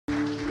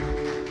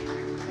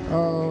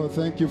Oh,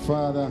 thank you,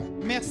 Father.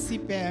 Merci,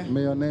 Père.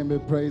 May your name be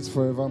praised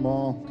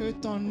forevermore. Que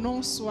ton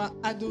nom soit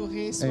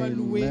adoré, soit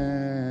loué.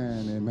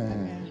 Amen. Amen.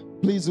 Amen.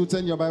 Please do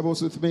turn your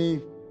Bibles with me.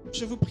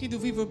 Je vous prie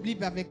d'ouvrir vos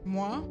Bibles avec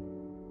moi.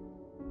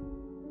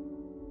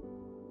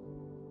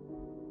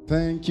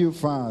 Thank you,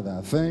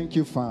 Father. Thank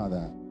you,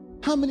 Father.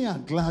 How many are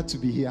glad to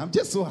be here? I'm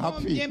just so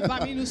happy. Combien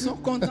parmi nous sont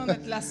contents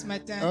d'être là ce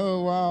matin?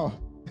 Oh, wow.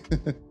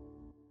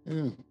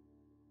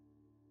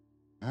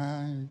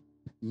 I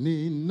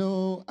need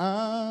no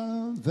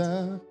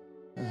other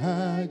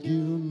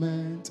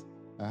argument.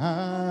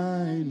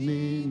 I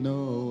need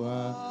no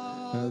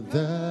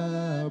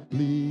other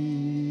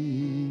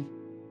plea.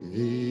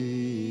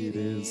 It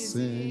is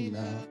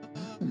enough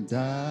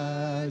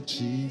that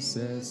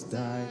Jesus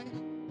died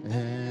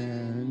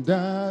and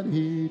that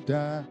He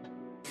died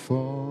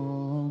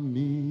for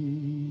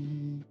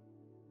me.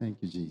 Thank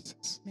you,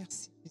 Jesus.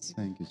 Merci, Jésus.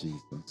 Thank you,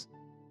 Jesus.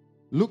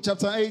 Luke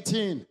chapter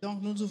 18.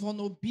 Donc, nous ouvrons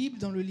nos Bibles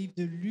dans le livre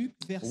de Luc,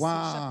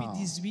 chapitre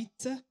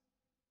 18.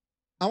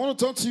 I want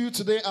to talk to you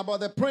today about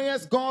the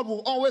prayers God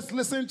will always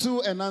listen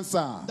to and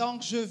answer.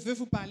 Donc, je veux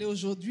vous parler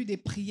aujourd'hui des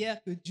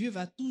prières que Dieu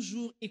va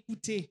toujours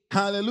écouter.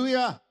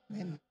 Hallelujah.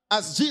 Amen.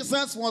 As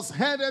Jesus was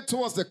headed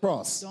towards the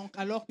cross, Donc,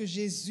 alors que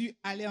Jésus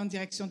allait en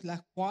direction de la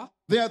croix,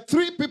 there are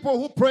three people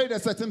who prayed a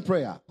certain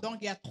prayer. donc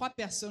il y a trois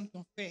personnes qui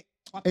ont fait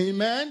trois prières.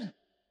 Amen.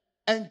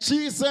 And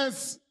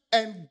Jesus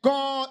and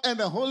God and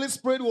the Holy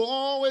Spirit will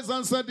always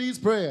answer these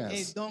Et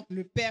prayers. donc,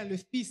 le Père, le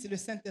Fils et le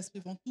Saint-Esprit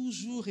vont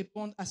toujours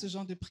répondre à ce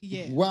genre de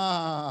prière.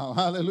 Wow.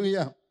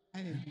 Hallelujah.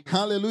 Alléluia.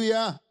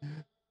 Hallelujah.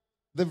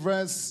 The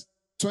verse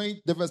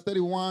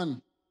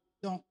 31.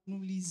 Donc,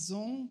 nous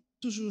lisons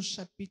toujours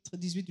chapitre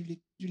 18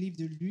 du livre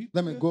de Luc.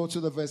 Let me go to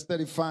the verse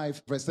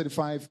 35. Verse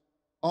 35.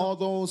 All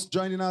those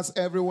joining us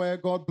everywhere,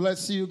 God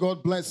bless you,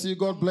 God bless you,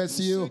 God bless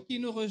Tous you. ceux qui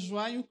nous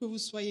rejoignent, où que vous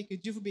soyez, que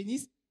Dieu vous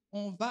bénisse.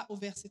 On va au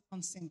verset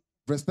 35.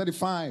 Verse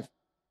 35.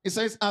 It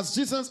says, as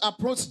Jesus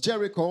approached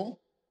Jericho,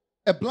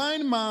 a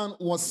blind man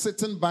was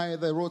sitting by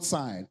the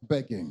roadside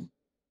begging.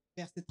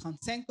 Verset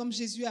 35. Comme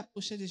Jésus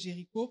approchait de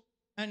Jéricho,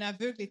 un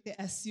aveugle était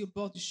assis au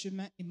bord du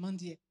chemin et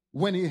mendiait.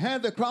 When he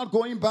heard the crowd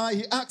going by,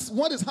 he asked,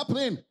 what is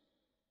happening?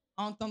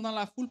 Entendant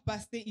la foule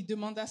passer, il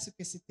demanda ce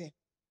que c'était.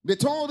 They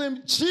told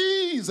him,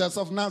 Jesus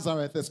of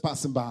Nazareth is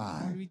passing On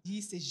by. lui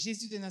dit, c'est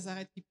Jésus de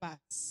Nazareth qui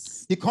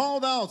passe. He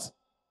called out,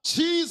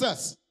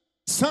 Jesus,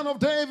 Son of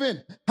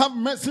David, have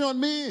mercy on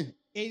me.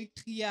 Et il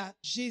cria,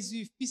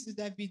 Jésus, fils de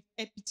David,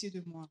 aie pitié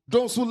de moi.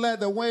 Those who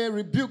led the way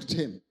rebuked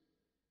him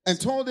and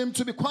told him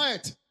to be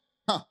quiet.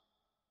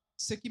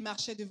 Ceux qui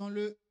marchaient devant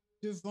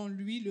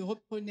lui le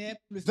reprenaient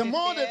pour le The faire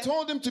more they taire.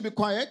 told him to be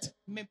quiet,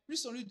 Mais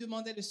plus on lui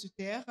demandait de se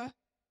taire,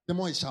 the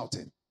more he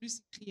shouted. plus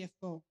il criait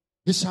fort.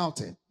 He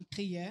shouted, Il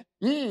criait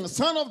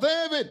Son of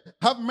David,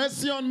 have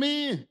mercy on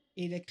me.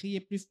 et il a crié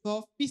plus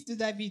fort, fils de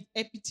David,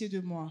 aie pitié de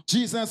moi.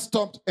 Jesus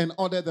stopped and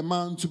ordered the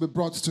man to be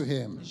brought to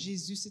him.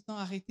 Jésus s'étant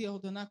arrêté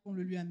ordonna qu'on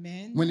le lui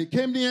amène. When he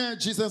came near,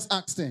 Jesus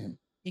asked him,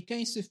 Et quand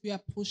il se fut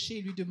approché,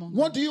 il lui demanda,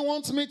 what do you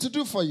want me to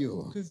do for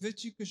you? que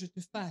veux-tu que je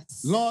te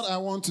fasse? Lord, I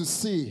want to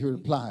see, he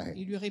replied.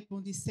 Il lui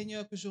répondit,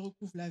 Seigneur, que je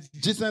recouvre la vue.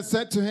 Jesus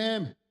said to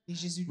him, Et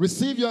Jésus lui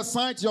receive dit, your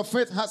sight, your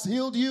faith has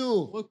healed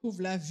you.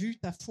 recouvre la vue,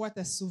 ta foi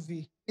t'a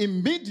sauvé.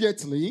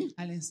 Immediately,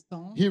 À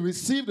l'instant, he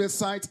received his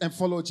sight and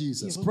followed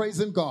Jesus,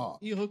 praising God.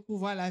 il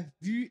recouvra la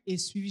vue et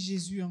suivit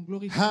Jésus en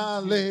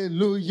glorifiant Dieu.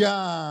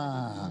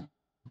 Hallelujah.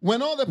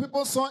 When all the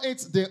people saw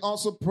it, they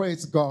also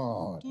praised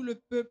God. Tout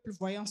le peuple,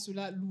 voyant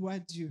cela, loua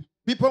Dieu.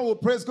 People will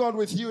praise God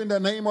with you in the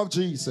name of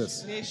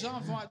Jesus. Les gens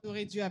vont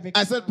adorer Dieu avec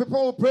I toi. said, people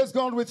will praise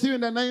God with you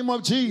in the name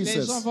of Les gens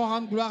Jesus. vont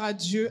rendre gloire à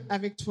Dieu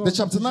avec toi. The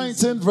chapter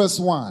 19, verse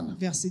 1.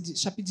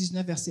 Chapitre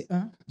 19, verset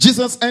 1.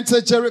 Jesus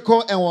entered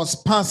Jericho and was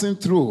passing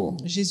through.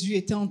 Jésus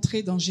était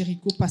entré dans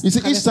Jéricho, You see,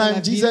 each traversait la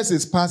time ville. Jesus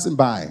is passing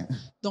by,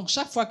 Donc,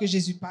 chaque fois que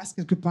Jésus passe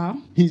quelque part,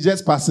 he's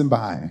just passing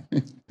by.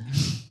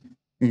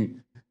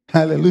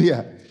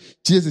 Hallelujah.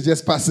 Jesus is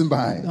just passing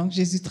by. donc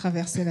Jésus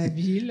traversait la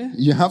ville.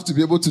 You have to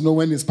be able to know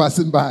when he's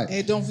passing by.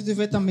 Et donc, vous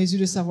devez être en mesure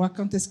de savoir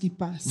quand est-ce qu'il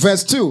passe.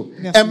 Verse 2.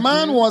 Verset A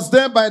man 2. was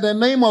there by the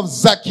name of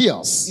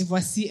Zacchaeus. Et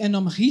voici un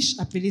homme riche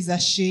appelé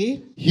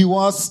Zachée, He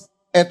was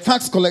a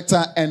tax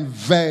collector and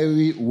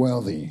very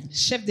wealthy.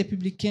 chef des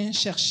publicains,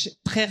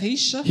 très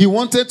riche. He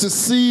wanted to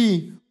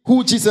see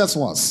who Jesus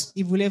was.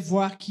 Il voulait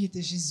voir qui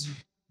était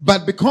Jésus.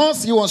 But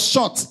because he was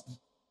short,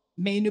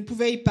 Mais il ne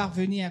pouvait y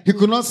parvenir he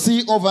could not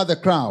see over the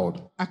crowd.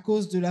 à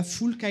cause de la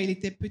foule, car il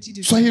était petit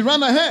de So he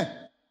ran ahead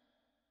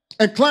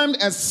and climbed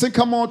a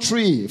sycamore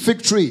tree,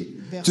 fig tree,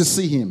 to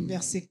see him.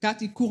 Verset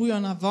 4, il courut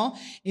en avant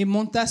et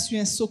monta sur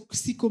un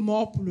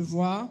sycomore pour le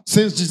voir,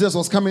 Since Jesus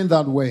was coming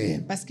that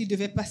way. parce qu'il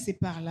devait passer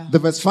par là. The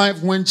verse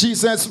 5, when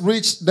Jesus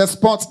reached the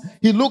spot,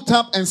 he looked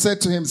up and said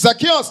to him,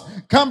 Zacchaeus,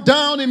 come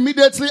down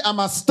immediately. I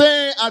must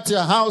stay at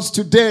your house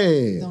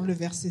today. Dans le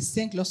verset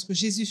 5, lorsque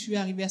Jésus fut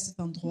arrivé à cet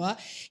endroit,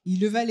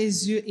 il leva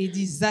les yeux et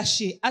dit,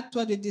 Zachée,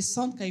 hâte-toi de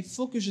descendre, car il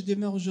faut que je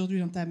demeure aujourd'hui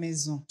dans ta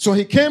maison. So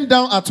he came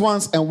down at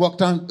once and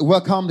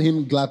welcomed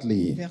him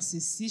gladly. Verset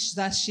 6,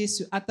 Zachée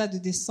se hâta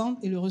de descendre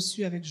et le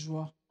reçut avec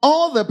joie.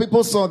 All the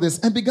people saw this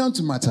and began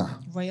to mutter.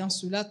 Voyant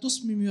cela,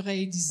 tous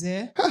murmuraient et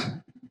disaient,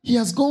 He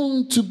has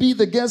gone to be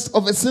the guest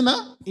of a sinner.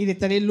 il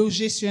est allé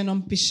loger sur un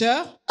homme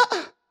pécheur.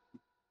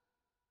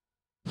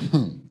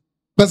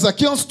 But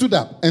Zacchaeus stood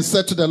up and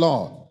said to the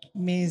Lord,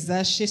 Mais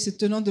Zachée, se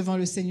tenant devant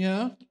le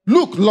Seigneur,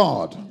 Look,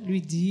 Lord,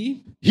 lui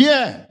dit,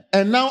 here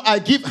and now I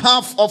give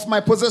half of my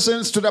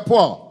possessions to the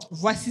poor.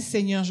 voici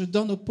Seigneur, je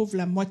donne aux pauvres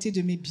la moitié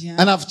de mes biens.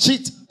 And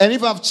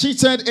if I've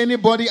cheated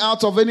anybody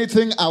out of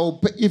anything, I will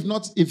pay.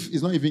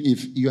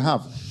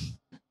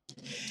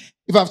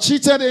 If I've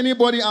cheated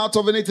anybody out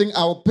of anything,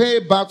 I will pay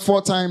back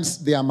 4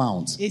 times the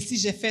amount. Et si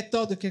j'ai fait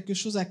tort de quelque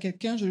chose à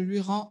quelqu'un, je lui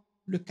rends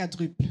le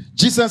quadruple.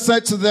 Jesus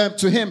said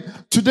to him,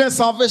 Today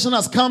salvation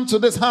has come to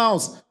this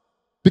house,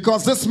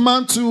 because this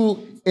man too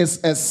is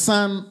a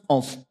son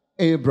of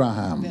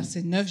Abraham.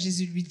 Verset 9,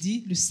 Jésus lui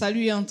dit, le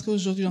salut est entré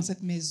aujourd'hui dans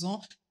cette maison,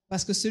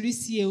 parce que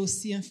celui-ci est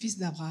aussi un fils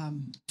d'Abraham.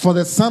 For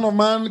the Son of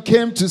Man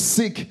came to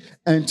seek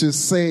and to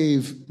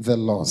save the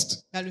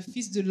lost. Car le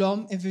Fils de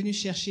l'homme est venu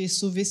chercher et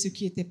sauver ceux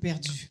qui étaient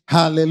perdus.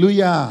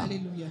 Hallelujah.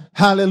 Alléluia.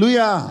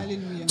 Hallelujah.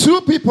 Alléluia.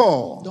 2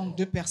 people Donc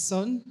 2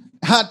 personnes,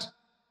 had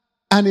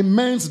an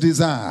immense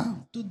desire.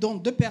 dont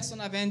 2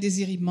 personnes avaient un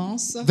désir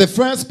immense. The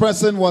first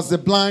person was the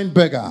blind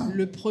beggar.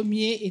 Le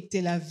premier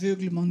était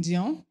l'aveugle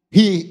mendiant.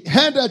 He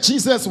heard that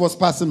Jesus was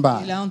passing Il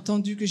by. a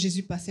entendu que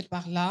Jésus passait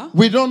par là.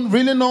 We don't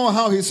really know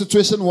how his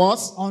situation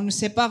was, On ne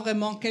sait pas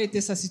vraiment quelle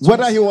était sa situation.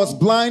 whether he was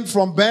blind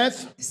from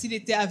birth, S'il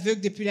était aveugle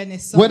depuis la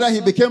naissance, whether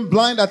he became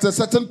blind at a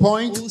certain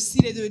point. ou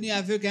s'il est devenu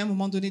aveugle à un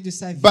moment donné de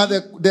sa vie. But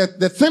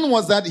the thing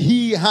was that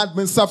he had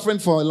been suffering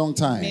for a long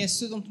Mais time.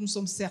 ce dont nous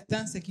sommes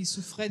certains, c'est qu'il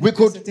souffrait We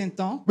depuis un could- certain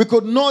temps. We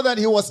could know that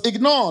he was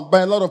ignored by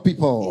a lot of Et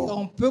people.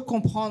 on peut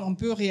comprendre, on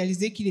peut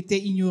réaliser qu'il était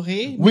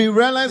ignoré. We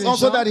realized Les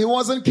also gens- that he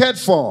wasn't cared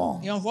for.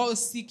 Et on voit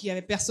aussi qu'il y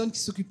avait personne qui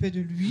s'occupait de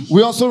lui.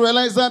 We also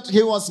realized that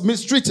he was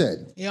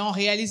mistreated. Et on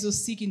réalise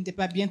aussi qu'il n'était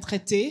pas bien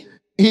traité.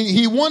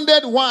 He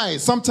wondered why.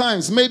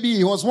 Sometimes maybe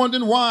he was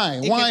wondering why.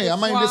 Et Why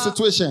am I in this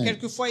situation?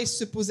 quelquefois, il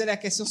se posait la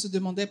question, se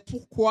demandait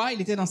pourquoi il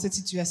était dans cette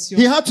situation.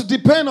 He had to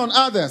depend on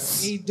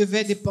others Et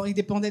il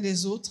dépendait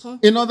des autres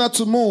in order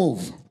to move.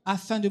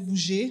 afin de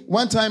bouger.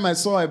 One time I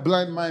saw a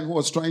blind man who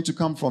was trying to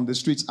come from the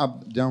streets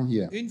up down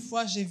here, Une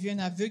fois, j'ai vu un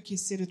aveugle qui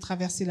essayait de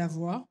traverser la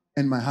voie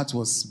and my heart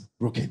was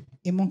broken.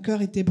 et mon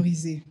cœur était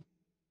brisé.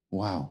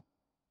 Wow.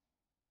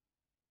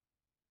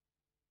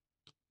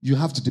 You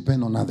have to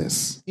depend on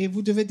others. Et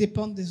vous devez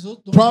dépendre des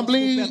autres. Donc, lorsque vous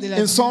Probably perdez la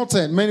vie,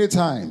 insulted many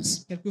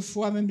times.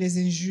 quelquefois même les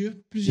injures,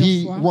 plusieurs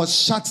He fois, was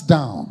shut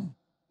down.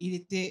 il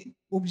était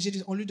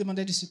obligé, on lui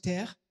demandait de se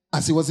taire.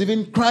 As he was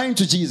even crying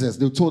to Jesus,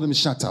 they told him,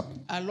 shut up.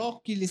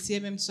 Alors qu'il essayait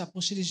même de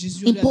s'approcher de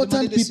Jésus, on lui a Important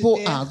demandé de se people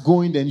taire. are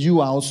going, and you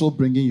are also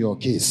bringing your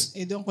case.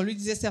 Et donc on lui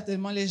disait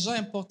certainement, les gens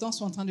importants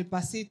sont en train de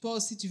passer, et toi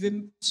aussi tu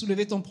veux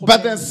soulever ton But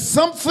problème. there's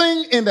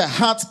something in the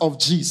heart of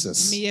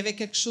Jesus Mais il y avait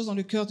quelque chose dans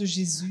le cœur de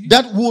Jésus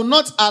that will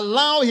not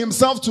allow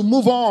himself to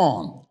move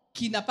on.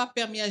 qui n'a pas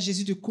permis à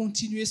Jésus de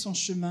continuer son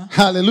chemin.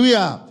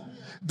 Hallelujah.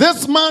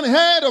 This man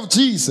heard of Et donc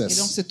Jesus.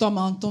 cet homme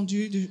a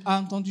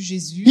entendu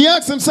Jésus He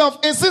asked himself,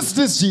 is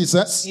this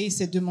Jesus? et il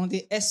s'est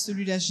demandé, est-ce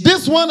celui-là Jésus?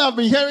 This one I've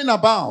been hearing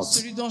about.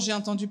 Celui dont j'ai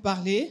entendu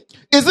parler,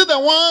 Is it the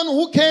one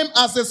who came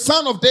as a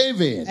son of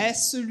David?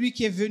 est-ce celui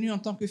qui est venu en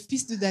tant que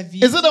fils de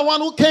David? Is it the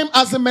one who came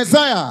as a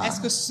Messiah?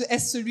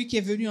 Est-ce celui qui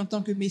est venu en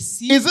tant que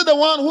Messie? Is it the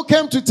one who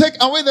came to take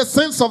away the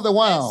sins of the Est-ce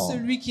world?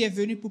 celui qui est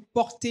venu pour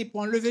porter,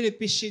 pour enlever le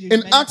péché de In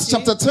Acts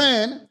l'humanité? chapter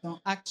 10, Dans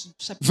Actes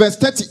chapitre verse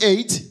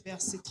 38,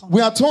 verset 30.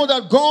 we are told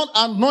that God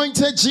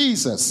anointed Et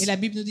Jesus la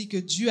Bible nous dit que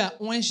Dieu a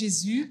oint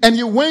Jésus and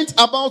he went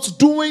about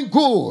doing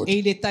good. et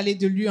il est allé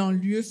de lieu en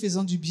lieu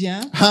faisant du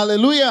bien.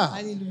 Hallelujah.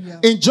 Alléluia.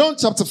 In John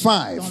chapter Dans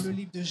 5, le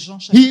livre de Jean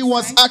he chapitre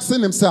was 5,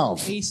 asking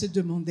himself, et il se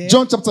demandait,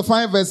 John chapter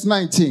 5, verse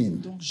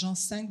 19, donc Jean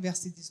 5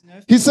 verset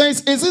 19, he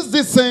says, is this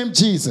the same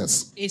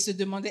Jesus et il se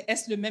demandait,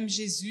 est-ce le même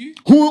Jésus,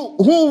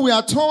 who we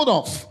are told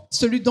of,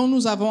 celui dont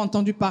nous avons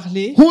entendu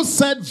parler, who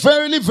said,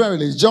 verily,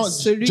 verily, John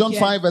Celui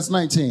 5, verse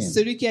 19,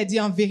 celui qui a dit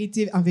en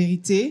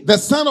vérité, the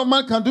Son of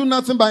Man can do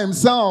nothing by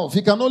himself.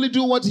 He can only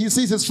do what he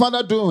sees his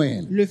Father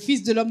doing. le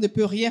Fils de l'homme ne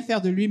peut rien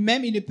faire de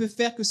lui-même, il ne peut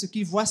faire que ce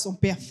qu'il voit son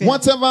Père faire.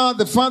 Whatever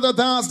the Father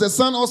does, the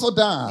Son also Et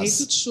does.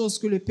 toute chose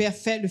que le Père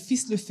fait, le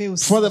Fils le fait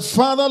aussi. For the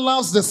Father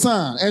loves the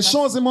Son and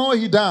shows him all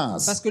he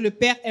Parce does. que le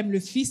Père aime le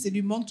Fils et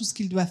lui montre tout ce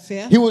qu'il doit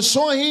faire. He will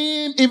show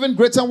him even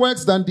greater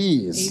works than Et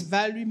these,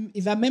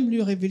 il va même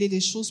lui révéler des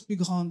choses plus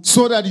grandes,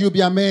 so that you'll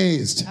be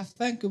amazed.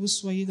 afin que vous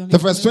soyez dans The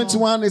verse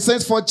l'étonnement. 21, it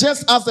says, for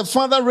just as the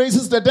Father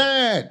raises the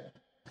dead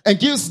and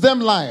gives them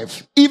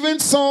life, even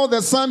so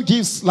the Son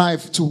gives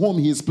life to whom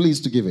he is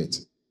pleased to give it.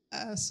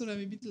 So let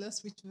me beat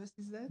last, which verse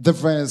is that? The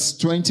verse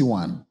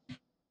 21.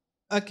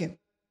 Ok.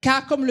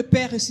 Car comme le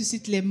Père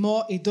ressuscite les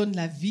morts et donne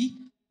la vie,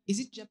 is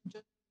it John?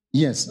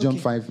 Yes, John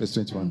Okay. 5, verse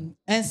 21.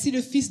 Ainsi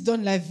le Fils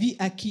donne la vie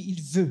à qui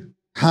il veut.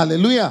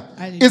 Hallelujah.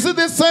 Hallelujah. Is it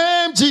the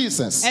same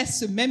Jesus? Est-ce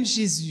ce même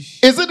Jésus?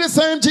 Is it the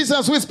same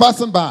Jesus who is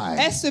passing by?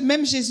 Est-ce ce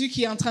même Jésus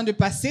qui est en train de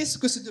passer, ce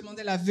que se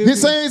demandait He l'aveugle?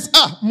 says,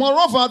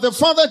 moreover, the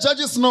Father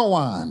judges no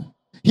one.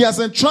 He has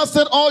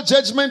entrusted all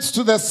judgments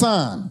to the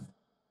Son,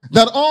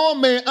 that all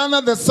may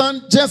honor the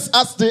Son just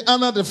as they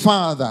honor the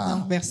Father.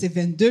 Donc, verset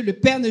 22, le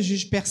Père ne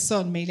juge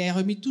personne, mais il a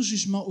remis tout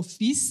jugement au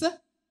Fils,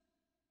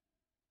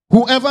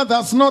 Whoever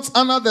does not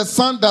honor the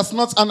Son does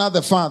not honor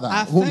the Father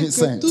whom afin he que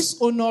sent. tous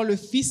honorent le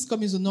Fils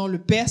comme ils honorent le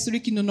Père.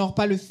 Celui qui n'honore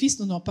pas le Fils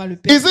n'honore pas le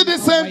Père. Is it the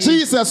same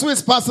Jesus who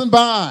is passing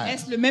by?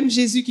 Est-ce le même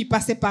Jésus qui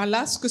passait par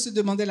là, ce que se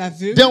demandait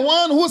l'aveugle? The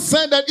one who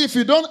said that if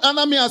you don't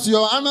honor me as you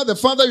honor the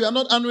Father, you are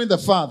not honoring the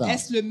Father.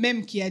 Est-ce le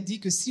même qui a dit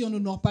que si on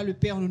n'honore pas le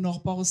Père, on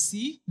n'honore pas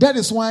aussi? That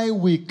is why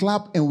we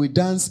clap and we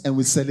dance and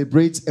we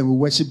celebrate and we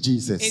worship Et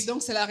Jesus.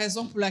 donc c'est la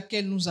raison pour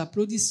laquelle nous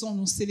applaudissons,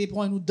 nous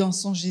célébrons et nous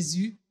dansons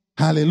Jésus.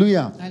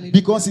 Hallelujah. Hallelujah.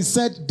 Because he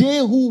said, they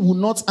who will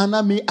not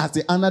honor me as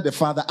they honor the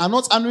Father are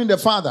not honoring the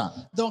Father.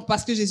 Donc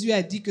parce que Jésus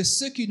a dit que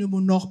ceux qui ne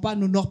m'honorent pas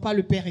n'honorent pas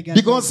le Père également.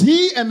 Because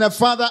he and the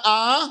Father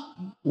are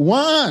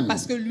one.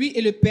 Parce que lui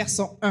et le Père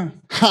sont un.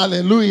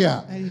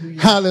 Hallelujah.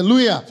 Hallelujah.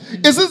 Hallelujah.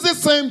 Is this the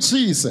same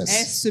Jesus?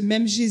 Est-ce ce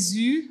même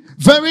Jésus?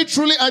 Very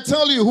truly, I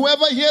tell you,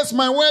 whoever hears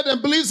my word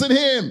and believes in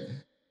him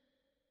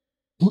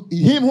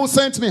who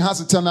sent me has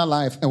eternal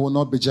life and will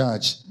not be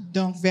judged.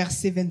 Donc,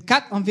 verset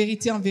 24, en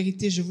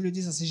vérité, je vous le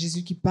dis, ça c'est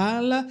Jésus qui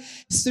parle.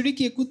 Celui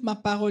qui écoute ma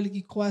parole et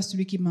qui croit à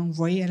celui qui m'a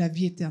envoyé à la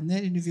vie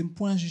éternelle, il ne vient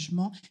point en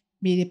jugement,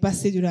 mais il est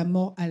passé de la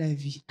mort à la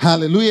vie.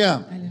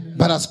 Hallelujah. Hallelujah.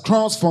 But has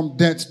crossed from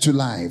death to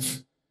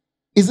life.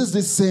 Is this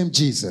the same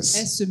Jesus?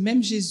 Est-ce ce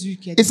même Jésus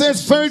qui a dit It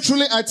says, very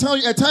truly, I tell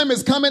you, a time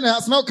is coming and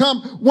has not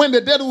come when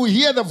the dead will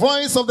hear the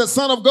voice of the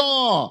Son of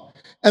God,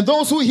 and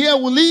those who hear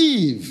will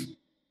live.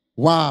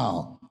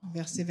 Wow.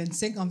 Verset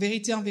 25, en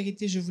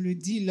vérité, je vous le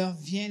dis, l'heure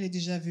vient, elle est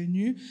déjà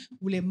venue,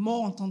 où les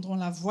morts entendront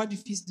la voix du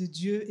Fils de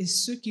Dieu et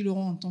ceux qui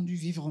l'auront entendu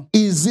vivront.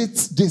 Is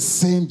it the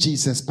same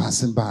Jesus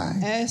passing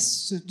by?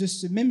 Est-ce de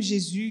ce même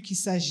Jésus qu'il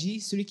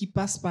s'agit, celui qui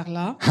passe par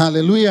là?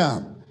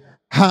 Hallelujah.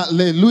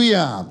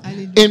 Hallelujah.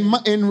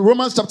 Hallelujah. In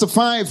Romans chapter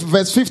 5,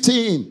 verse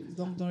 15.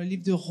 Donc, dans le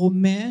livre de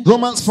Romains,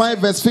 Romans 5,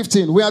 verse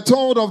 15. We are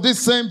told of this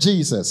same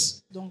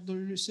Jesus. donc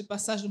ce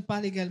passage nous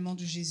parle également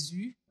de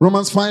Jésus.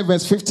 Romans 5,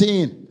 verse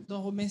 15.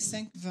 Dans Romains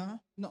 5,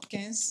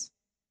 15.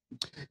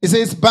 It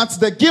says, but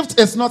the gift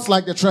is not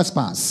like the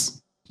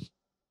trespass.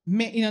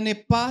 Mais il n'en est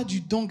pas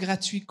du don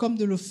gratuit comme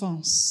de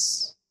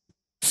l'offense.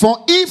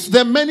 For if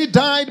the many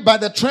died by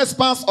the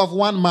trespass of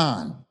one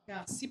man,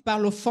 Car si par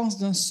l'offense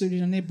d'un seul, il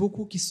y en a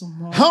beaucoup qui sont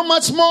morts, how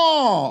much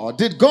more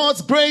did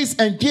God's grace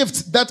and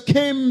gift that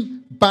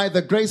came by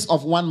the grace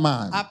of one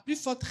man, à plus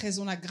forte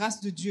raison, la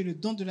grâce de Dieu, le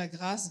don de la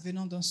grâce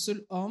venant d'un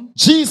seul homme,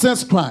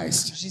 Jesus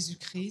Christ,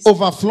 Jésus-Christ,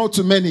 overflow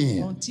to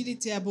many? ont-ils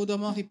été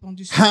abondamment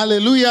répandus sur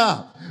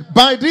Hallelujah.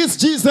 By this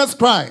Jesus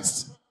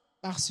Christ,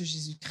 par ce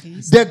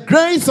Jésus-Christ, the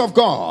grace of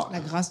God la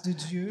grâce de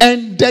Dieu,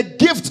 and the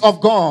gift of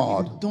le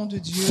God don de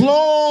Dieu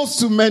flows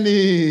to est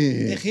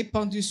many.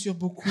 répandu sur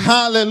beaucoup.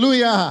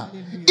 Hallelujah.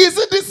 Is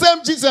it the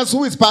same Jesus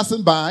who is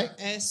passing by?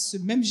 Est-ce ce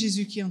même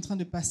Jésus qui est en train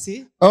de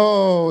passer?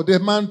 Oh, the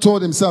man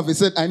told himself, he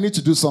said, I need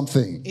to do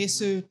something. Et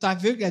cet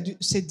aveugle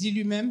s'est dit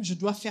lui-même, je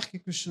dois faire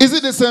quelque chose. Is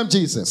it the same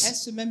Jesus?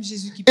 Est-ce ce même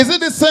Jésus qui Is passe?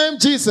 it the same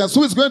Jesus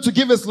who is going to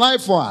give his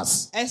life for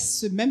us?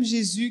 Est-ce ce même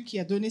Jésus qui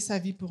a donné sa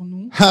vie pour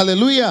nous?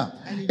 Hallelujah.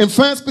 In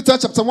 1 Peter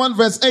chapter 1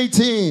 verse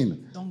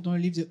 18. Donc dans le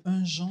livre de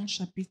 1 Jean,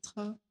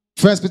 chapitre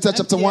 1 Peter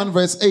chapter 1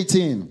 verse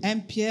 18. 1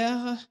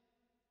 Pierre,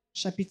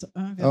 chapitre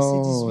 1, verset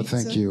Oh, 18.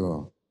 thank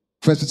you.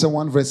 1 Peter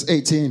 1 verse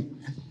 18.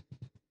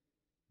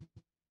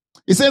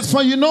 It says,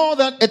 for you know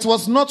that it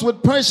was not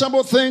with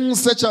perishable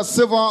things such as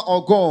silver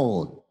or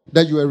gold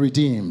that you were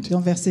redeemed.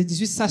 Dans verset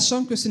 18,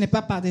 sachant que ce n'est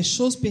pas par des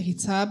choses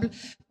péritables,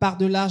 par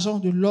de l'argent,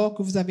 de l'or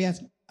que vous avez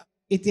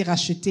été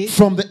rachetés,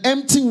 From the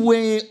empty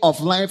way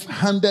of life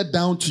handed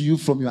down to you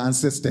from your de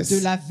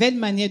ancestors. la vaine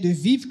manière de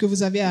vivre que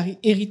vous avez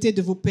hérité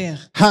de vos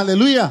pères.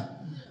 Hallelujah.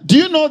 Do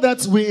you know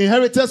that we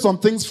inherited some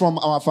things from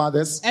our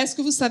fathers? Est-ce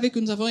que vous savez que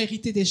nous avons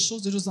hérité des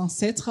choses de nos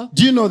ancêtres?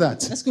 Do you know that?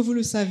 Est-ce que vous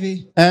le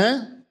savez? Eh?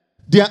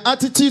 There are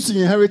attitudes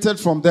you inherited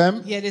from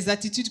them. Il y a des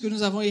attitudes que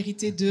nous avons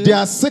héritées d'eux. There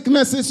are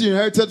sicknesses you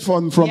inherited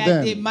from Il y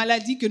a des them.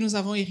 maladies que nous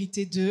avons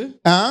héritées d'eux.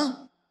 Huh?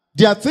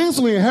 There are things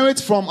we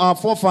inherit from our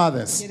Il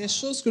forefathers. y a des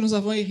choses que nous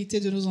avons héritées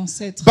de nos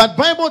ancêtres. But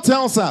Bible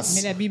tells Mais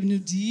us la Bible nous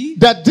dit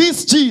that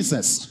this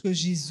Jesus que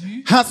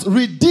Jésus has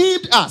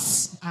redeemed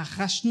us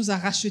nous a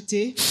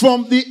rachetés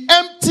from the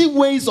empty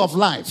ways of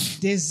life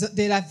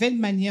de la vaine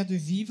manière de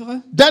vivre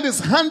that is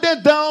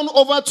handed down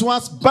over to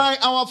us by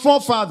our qui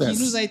forefathers.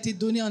 nous a été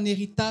donnée en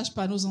héritage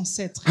par nos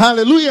ancêtres.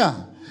 Hallelujah.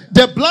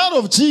 The blood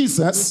of Le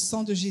Jesus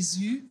sang de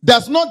Jésus,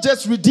 does not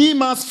just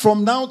redeem us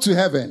from now to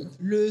heaven.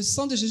 le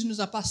sang de Jésus nous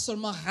a pas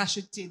seulement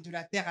rachetés de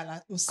la terre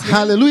au ciel.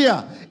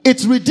 Hallelujah.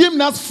 It redeemed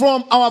us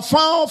from our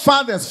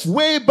forefathers,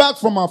 way back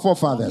from our Il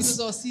forefathers.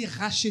 nous a aussi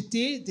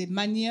rachetés des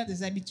manières,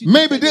 des habitudes.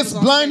 Maybe de this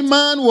nos blind ancêtres.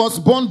 man was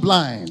born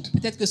blind.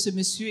 Peut-être que ce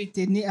monsieur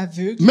était né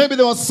aveugle. Maybe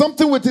there was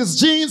something with his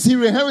genes he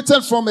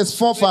inherited from his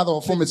forefather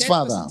or from his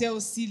Peut-être que father. c'était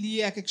aussi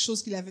lié à quelque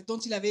chose dont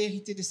il avait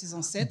hérité de ses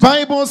ancêtres.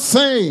 Bible La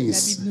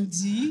says Bible nous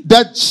dit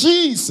that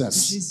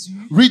Jesus Jésus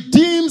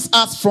redeems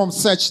us from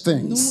such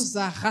things. nous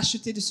a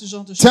rachetés de ce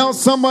genre de Tell choses.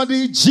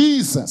 somebody,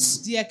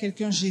 Jesus. Dis à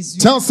quelqu'un, Jésus.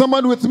 Tell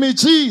someone with me,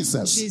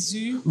 Jesus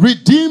Jésus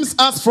redeems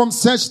us from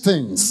such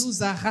things.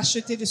 nous a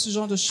rachetés de ce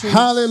genre de choses.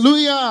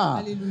 Hallelujah.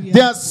 Hallelujah.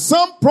 There are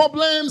some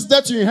problems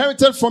that you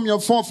inherited from your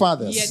Il y a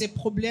forefathers. des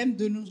problèmes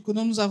que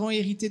nous avons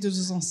hérités de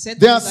nos ancêtres,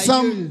 de There are nos aïeux.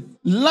 some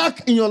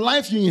lack in your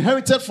life you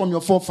inherited from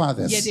your Il y a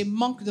forefathers. des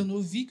manques dans nos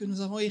vies que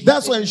nous avons hérités.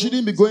 That's why de you nos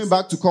shouldn't be going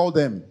back to ancêtres. call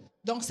them.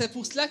 Donc c'est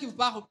pour cela qu'il ne faut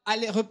pas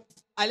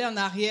aller en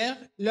arrière,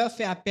 leur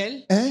faire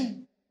appel. Eh?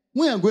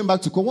 When you're going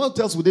back to call, what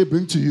else would they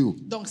bring to you?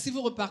 Donc si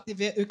vous repartez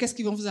vers eux, qu'est-ce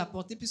qu'ils vont vous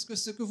apporter puisque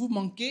ce que vous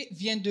manquez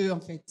vient d'eux en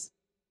fait.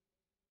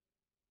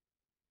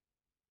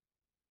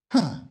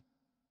 Huh.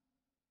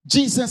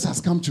 Jesus has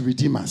come to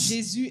redeem us.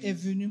 Jésus est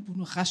venu pour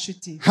nous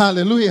racheter.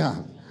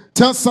 Hallelujah.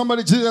 Tell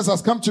somebody Jesus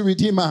has come to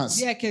redeem us.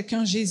 Dis à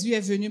quelqu'un, Jésus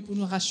est venu pour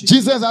nous racheter.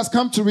 Jesus has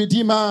come to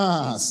redeem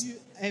us. Jésus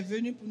est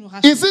venu pour nous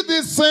racheter. Is it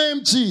this same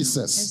Est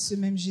Jesus ce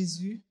même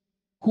Jésus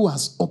who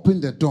has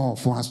opened the door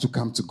for us to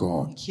come to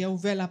God? qui a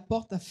ouvert la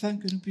porte afin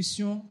que nous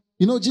puissions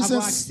You know, avoir Jesus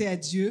accès à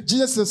Dieu.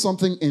 said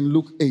something in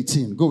Luke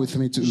 18. Go with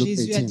me to Luke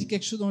Jésus a dit 18.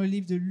 quelque chose dans le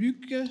livre de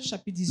Luc,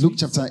 chapitre 18. Luke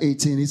chapter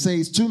 18. He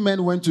says, two men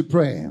went to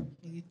pray.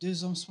 Et les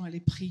deux hommes sont allés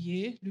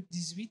prier. Luc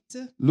 18.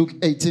 Luke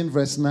 18,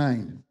 verse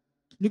 9.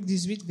 Luc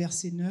 18,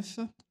 verset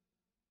 9.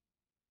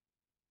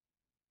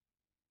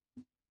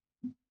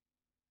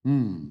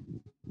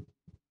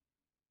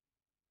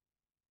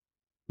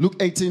 Luke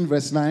 18,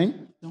 verse 9.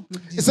 Donc,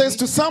 Luc It says, 18.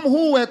 to some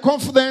who were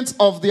confident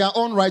of their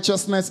own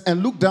righteousness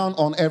and looked down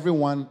on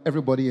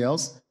everybody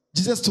else,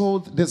 Jesus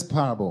told this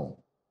parable.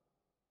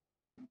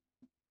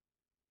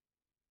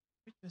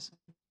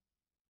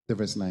 The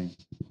verse 9.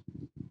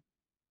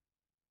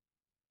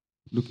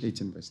 Luke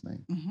 18, verse 9.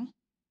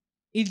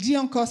 Il dit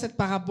encore cette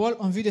parabole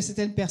en vue de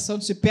certaines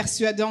personnes se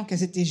persuadant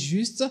qu'elles étaient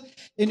justes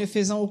et ne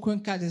faisant aucun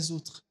cas des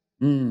autres.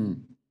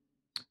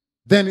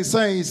 Then it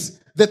says,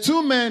 the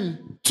two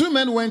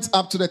men went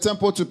up to the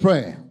temple to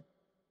pray.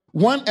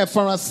 One a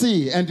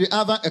Pharisee and the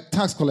other a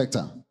tax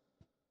collector.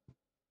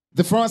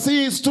 The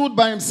Pharisee stood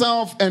by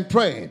himself and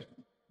prayed,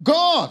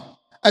 God,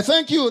 I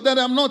thank you that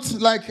I'm not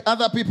like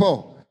other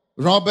people,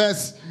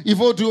 robbers,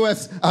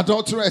 evildoers,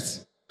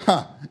 adulterers,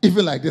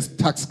 even like this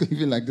tax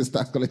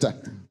collector.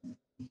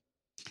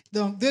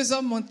 Donc, deux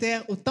hommes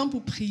montèrent au temple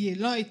pour prier.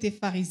 L'un était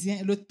pharisien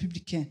et l'autre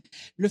publicain.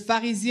 Le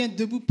pharisien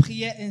debout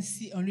priait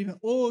ainsi en lui-même.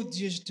 Oh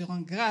Dieu, je te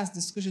rends grâce de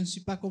ce que je ne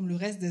suis pas comme le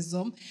reste des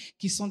hommes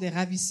qui sont des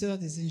ravisseurs,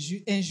 des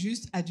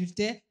injustes,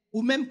 adultères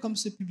ou même comme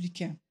ce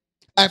publicain.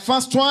 I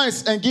fast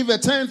twice and give a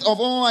tenth of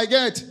all I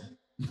get.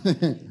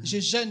 Je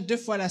jeûne 2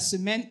 fois la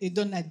semaine et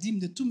donne la dîme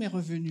de tous mes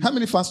revenus. How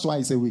many fast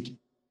twice a week?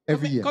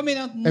 Every year.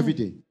 Combien d'entre nous Every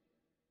day.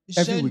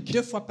 Every jeûnent week.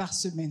 2 fois par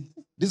semaine?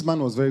 This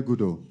man was very good,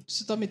 though.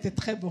 Cet homme était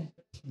très bon.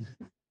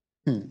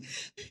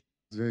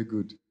 Very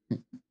good.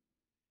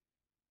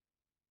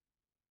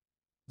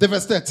 The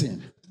verse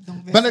 13.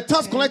 Donc, But the verset tax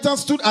 13. collector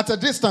stood at a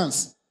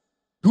distance.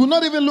 He would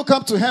not even look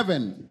up to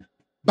heaven,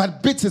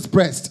 but beat his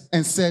breast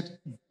and said,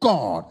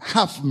 God,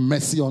 have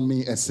mercy on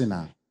me, a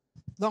sinner.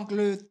 Donc,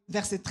 le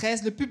verset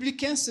 13, le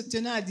publicain se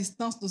tenant à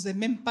distance n'osait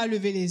même pas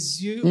lever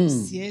les yeux au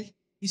ciel.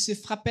 Il se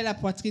frappait la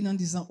poitrine en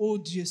disant, oh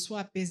Dieu, sois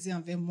apaisé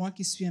envers moi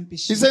qui suis un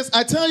péché. He says,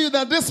 I tell you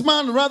that this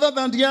man, rather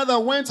than the other,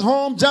 went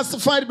home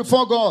justified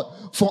before God.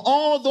 For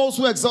all those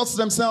who exalt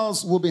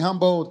themselves will be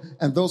humbled,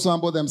 and those who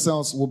humble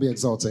themselves will be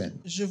exalted.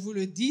 Je vous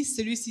le dis,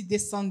 celui-ci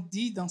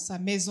descendit dans sa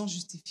maison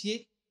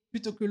justifié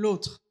plutôt que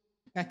l'autre.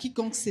 Car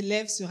quiconque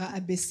s'élève sera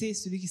abaissé,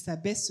 celui qui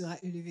s'abaisse sera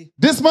élevé.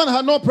 This man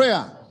had no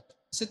prayer.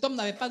 Cet homme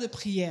n'avait pas de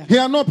prière. He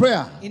had no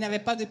prayer. Il n'avait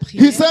pas de He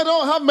prière. said,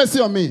 oh, have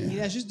mercy on me. Il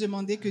a juste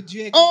demandé que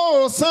Dieu ait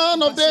Oh, son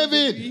of compassion de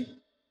David, lui.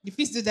 Le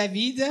fils de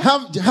David,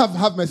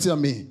 have mercy on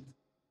me.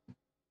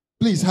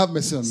 Please have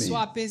mercy on me.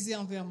 sois apaisé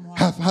envers moi.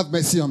 Have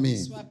mercy on me.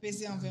 Sois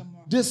apaisé envers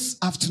moi. This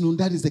afternoon,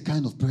 that is the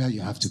kind of prayer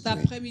you have to Cet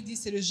pray. après-midi,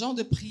 c'est le genre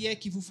de prière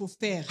qu'il vous faut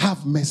faire.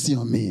 Have mercy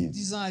on me.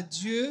 Disant à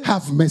Dieu,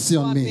 Have mercy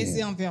sois on apaisé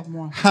me. envers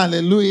moi.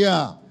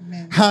 Hallelujah.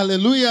 Amen.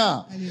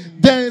 Hallelujah.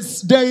 Hallelujah.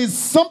 There is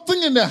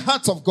something in the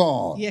heart of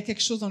God. Il y a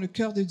quelque chose dans le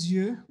cœur de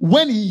Dieu.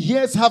 When he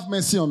hears, have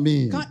mercy on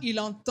me, Quand il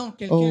entend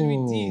quelqu'un lui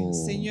dire,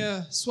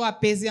 Seigneur, sois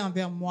apaisé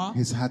envers moi,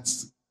 his heart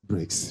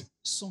breaks.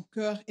 son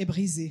cœur est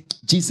brisé.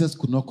 Jesus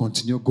could not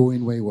continue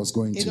going where he was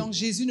going Et to. donc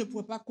Jésus ne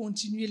pouvait pas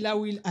continuer là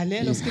où il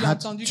allait He lorsqu'il a had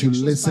entendu to quelque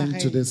chose listen to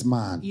pareil. this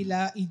man.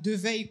 Il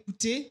devait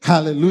écouter.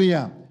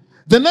 Hallelujah.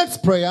 The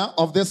next prayer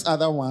of this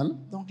other one,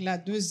 Donc la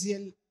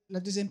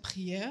deuxième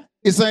prière,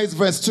 it says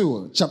verse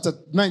 2, chapter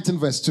 19,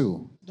 verse 2.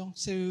 donc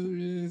c'est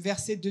le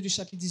verset 2 du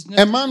chapitre 19.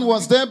 A man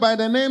was there by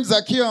the name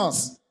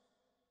Zacchaeus.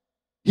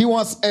 He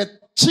was a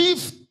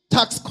chief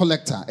tax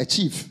collector,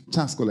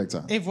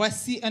 Et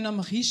voici un homme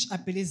riche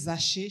appelé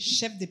Zachée,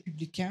 chef des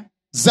publicains.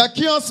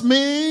 Zacchaeus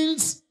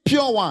means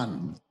pure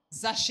one.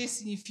 Zachée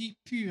signifie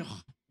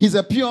pur, He's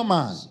a pure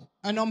man.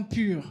 un homme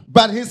pur.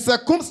 But his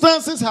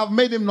circumstances have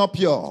made him not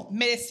pure.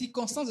 Mais les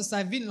circonstances de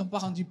sa vie ne l'ont pas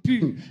rendu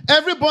pur.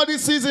 Everybody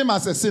sees him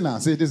as a sinner.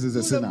 Say, this is a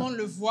Tout le sinner. monde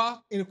le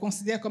voit et le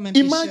considère comme un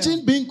pécheur.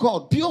 Imagine being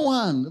called pure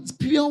one. It's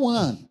pure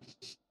one.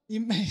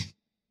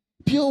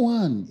 Pure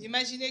one.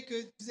 Imaginez que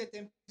vous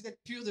êtes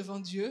pur devant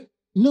Dieu.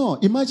 No,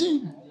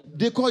 imagine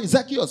they call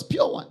Zacchaeus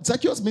pure one.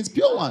 Zacchaeus means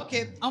pure one.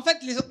 Okay. En fait,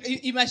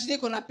 imaginez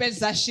qu'on appelle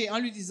Zachée en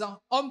lui disant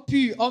homme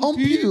pur, homme On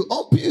pur. pure,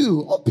 on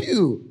pure, on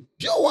pure.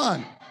 Pure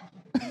one.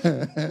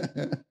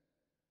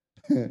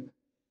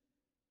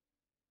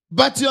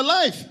 But your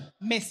life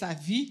Mais sa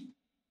vie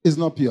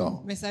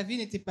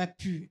n'était pas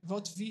pure.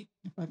 Votre vie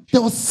n'est pas pure.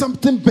 There was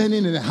something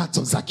burning in the heart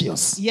of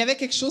Zacchaeus. Il y avait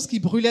quelque chose qui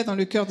brûlait dans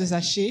le cœur de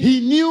Zachée. He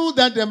knew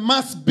that there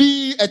must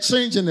be a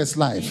change in his Il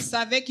life.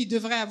 savait qu'il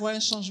devrait avoir un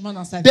changement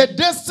dans sa vie. The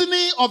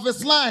destiny of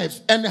his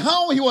life and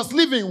how he was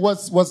living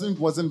wasn't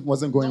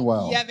going Donc,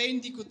 well. il y avait une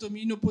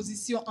dichotomie, une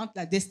opposition entre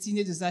la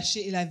destinée de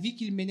Zachée et la vie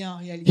qu'il menait en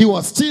réalité. He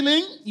was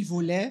stealing Il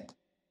volait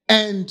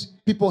and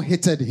people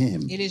hated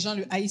him. et les gens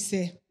le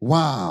haïssaient.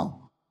 Wow.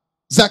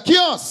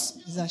 Zacchaeus.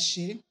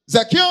 Zachée.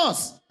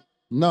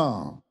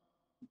 No.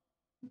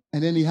 And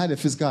then he had a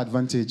physical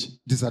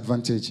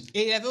disadvantage.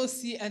 Et il avait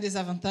aussi un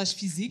désavantage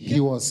physique. He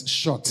was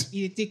short.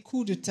 Il était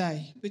court de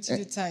taille, petit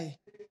de taille.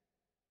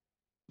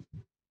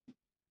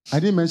 I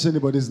didn't mention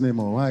anybody's name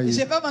or why. Je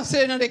n'ai pas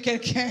mentionné le nom de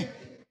quelqu'un.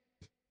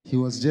 He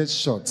was just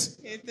short.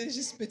 Il était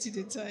juste petit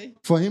de taille.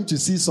 For him to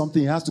see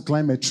something, he has to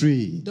climb a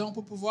tree. Donc,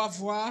 pour pouvoir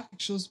voir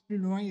quelque chose plus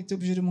loin, il était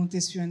obligé de monter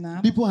sur un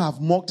arbre. People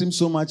have mocked him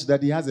so much that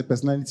he has a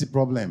personality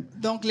problem.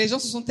 Donc, les gens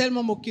se sont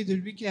tellement moqués de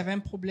lui qu'il avait un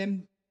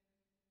problème.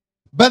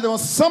 But there was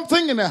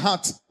something in the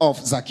heart of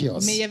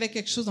Zacchaeus. Mais il y avait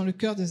quelque chose dans le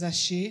cœur de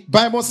Zachée.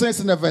 Bible says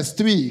in the verse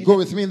 3. Go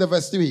with me in the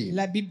verse 3.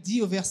 La Bible dit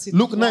au verset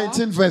Luke 3.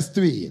 19 verse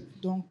 3.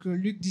 Donc,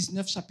 Luc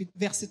 19,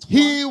 verset 3.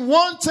 He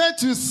wanted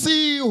to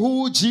see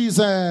who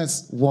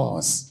Jesus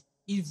was.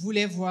 Il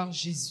voulait voir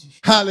Jésus.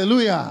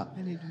 Hallelujah.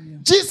 Alléluia.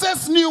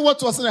 Jesus knew what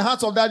was in the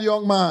heart of that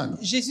young man.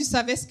 Jésus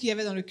savait ce qu'il y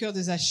avait dans le cœur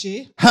de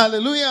Zachée.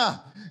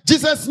 Hallelujah.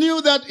 Jesus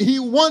knew that he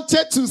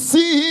wanted to see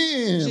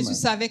him. Jésus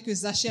savait que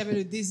Zachée avait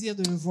le désir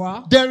de le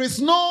voir. There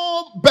is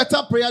no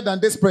better prayer than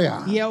this prayer.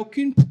 Il n'y a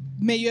aucune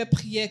meilleure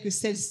prière que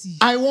celle-ci.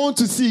 I want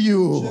to see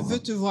you. Je veux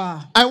te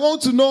voir. I want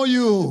to know Je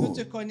you. veux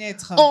te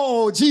connaître.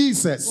 Oh,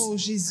 Jesus. Oh,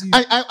 Jésus.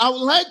 I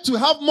would like to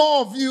have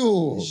more of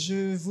you.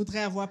 Je voudrais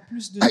avoir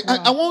plus de I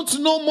toi. want to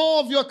know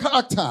more of your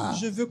character.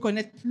 Je veux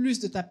connaître plus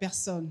de ta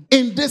personne.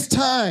 In this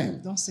time,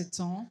 Dans ces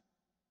temps,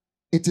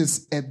 it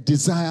is a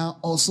desire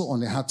also on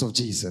the heart of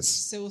Jesus.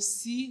 c'est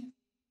aussi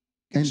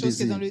quelque chose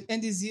qui est dans un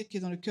désir qui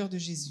est dans le cœur de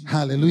Jésus.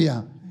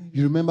 Hallelujah.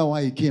 You remember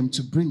why he came?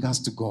 To bring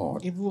us to God.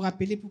 Et vous vous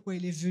rappelez pourquoi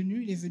il est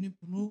venu? Il est venu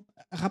pour nous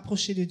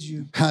rapprocher de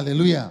Dieu.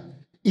 Hallelujah.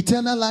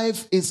 Eternal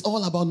life is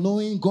all about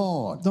knowing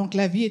God. Donc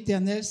la vie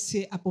éternelle,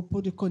 c'est à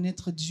propos de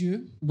connaître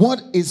Dieu. What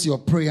is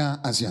your prayer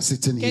as you are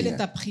sitting Quelle est here?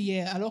 ta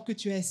prière alors que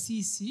tu es assis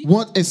ici?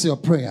 What is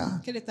your prayer?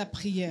 Quelle est ta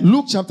prière?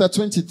 Luke chapter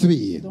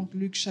 23. Donc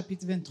Luc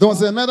chapitre There 23.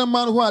 was another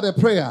man who had a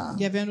prayer.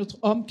 Il y avait un autre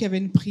homme qui avait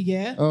une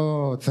prière.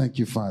 Oh, thank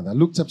you, Father.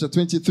 Luke chapter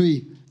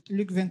 23,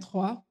 Luc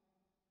 23,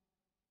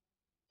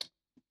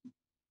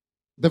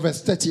 the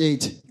verse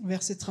 38.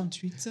 verset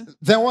 38.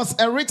 There was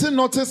a written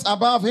notice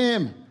above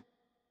him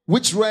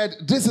which read,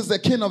 "This is the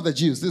King of the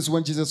Jews." This is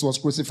when Jesus was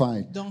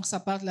crucified. Donc ça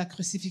parle de la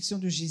crucifixion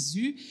de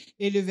Jésus.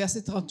 Et le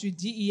verset 38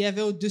 dit, il y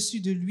avait au-dessus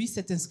de lui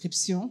cette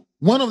inscription.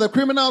 One of the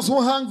criminals who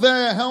hung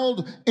there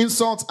held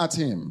insult at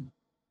him.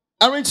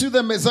 "Aren't you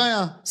the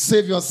Messiah?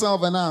 Save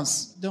yourself and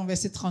us." Donc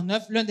verset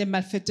 39, l'un des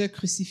malfaiteurs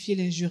crucifiés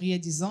l'injuriait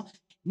disant,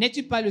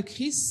 n'es-tu pas le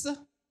Christ?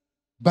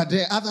 But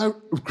the other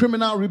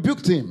criminal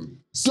rebuked him.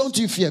 "Don't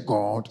you fear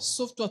God,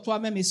 Sauve-toi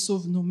toi-même et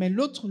sauve-nous. Mais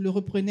l'autre le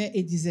reprenait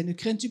et disait, ne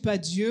crains-tu pas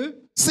Dieu?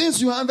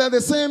 since you are under the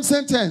same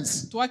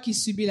sentence? Toi qui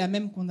subis la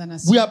même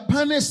condamnation. We are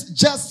punished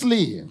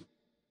justly,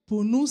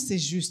 Pour nous, c'est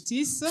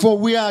justice, for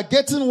we are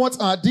getting what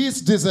our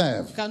deeds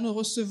deserve. car nous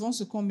recevons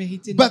ce qu'ont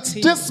mérité nos But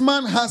crimes. this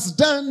man has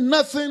done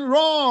nothing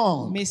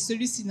wrong." Mais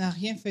celui-ci n'a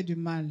rien fait de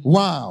mal.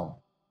 Wow.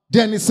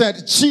 Then he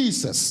said,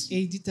 "Jesus,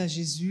 Et il dit à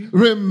Jésus,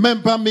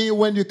 remember me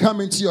when you come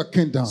into your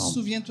kingdom."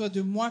 souviens-toi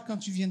de moi quand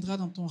tu viendras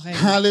dans ton règne.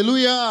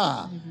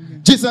 Hallelujah. Alléluia.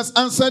 Jesus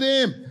answered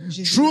him,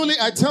 Jésus "Truly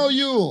I dit, tell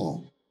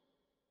you,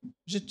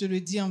 je te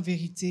le dis en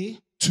vérité,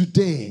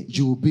 today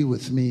you will be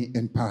with me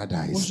in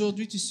paradise."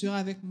 aujourd'hui tu seras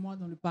avec moi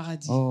dans le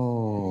paradis.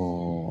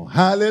 Oh,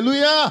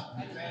 hallelujah.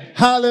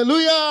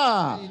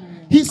 Hallelujah.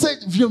 He said,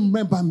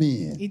 "Remember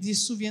me. Il dit,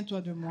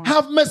 souviens-toi de moi.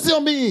 Have mercy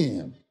on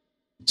me."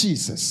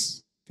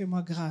 Jesus,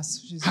 Fais-moi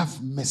grâce, Jésus.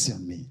 have mercy on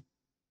me.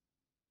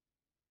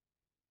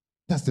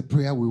 That's the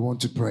prayer we want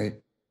to pray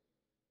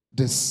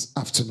this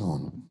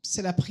afternoon.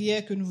 C'est la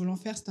prière que nous voulons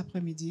faire cet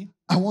après-midi.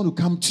 I want to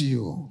come to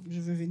you. Je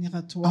veux venir à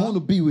I want toi. to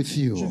be with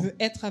Je you. veux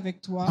être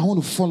avec toi. I want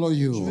to follow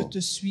Je veux you. te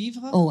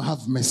suivre. Oh,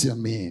 have mercy on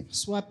me.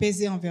 Sois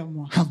apaisé envers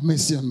moi. Have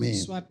mercy on me.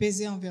 Sois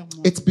apaisé envers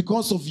moi. It's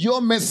because of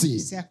your mercy,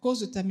 C'est à cause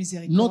de ta not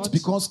miséricorde,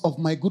 because of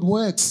my good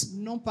works.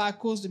 non pas à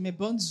cause de mes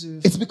bonnes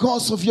œuvres. It's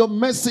because of your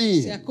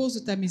mercy. C'est à cause de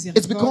ta It's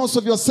miséricorde. because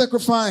of your C'est à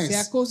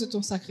sacrifice. cause de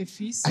ton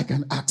sacrifice I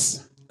can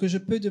ask. que je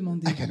peux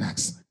demander. I can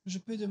ask. Je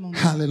peux demander.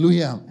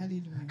 Hallelujah.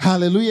 Alléluia.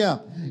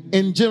 Hallelujah.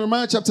 In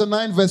Jeremiah chapter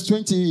 9, verse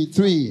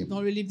 23. Dans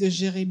le livre de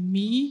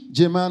Jérémie,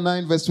 Jeremiah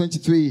 9, verse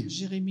 23.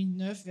 Jérémie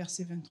 9,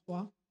 verset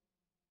 23.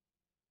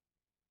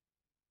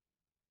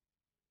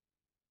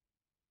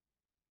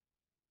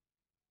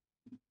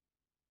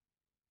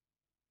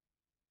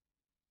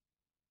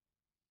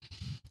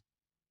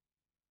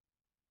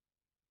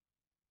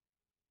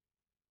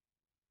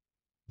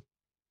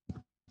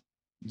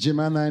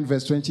 Jeremiah 9,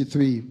 verse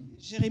 23.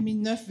 Jérémie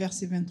 9,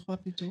 verset 23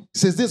 plutôt. It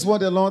says, this is what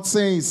the Lord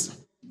says.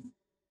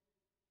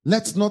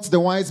 Let not the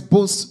wise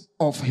boast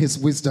of his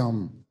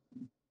wisdom.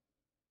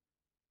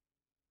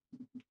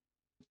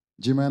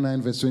 Jeremiah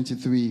 9, verse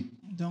 23.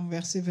 Donc,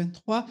 verset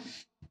 23.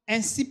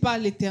 Ainsi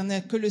parle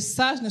l'Éternel, que le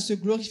sage ne se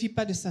glorifie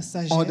pas de sa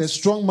Or the sagesse,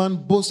 strong man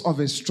boasts of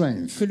his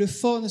strength. que le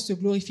fort ne se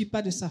glorifie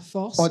pas de sa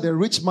force, Or the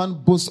rich man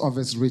boasts of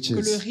his que le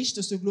riches. riche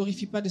ne se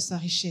glorifie pas de sa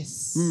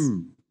richesse.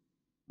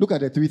 Look at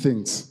the three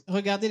things.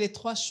 Regardez les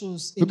trois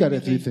choses. Look at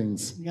the three énumérées.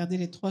 things. Regardez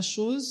les trois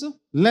choses.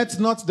 Let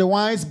not the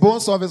wise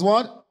boast of his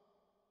what?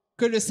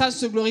 Que le sage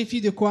se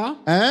glorifie de quoi?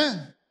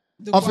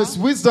 De Of quoi? his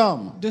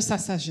wisdom. De sa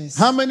sagesse.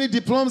 How many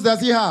diplomas does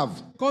he have?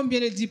 Combien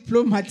de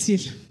diplômes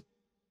a-t-il?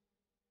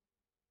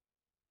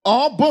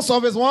 Or boast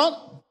of his what?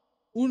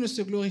 Ou ne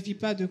se glorifie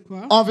pas de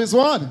quoi? Of his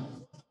what?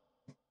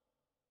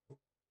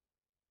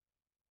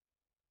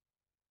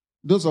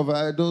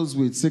 Those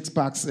with six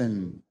packs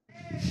and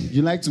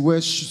you like to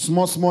wear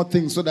small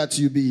things so that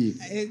you be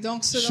Et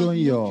donc, ceux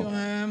showing d'entre nous your. qui ont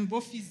un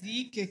beau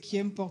physique, qui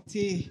aiment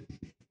porter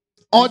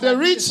Or des the habits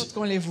de rich, sorte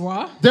qu'on les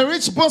voit. the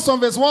rich boast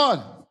of his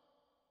what?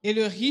 Et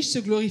le riche se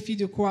glorifie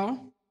de quoi?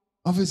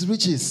 Of his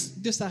riches.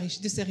 De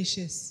ses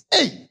richesses.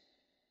 Hey!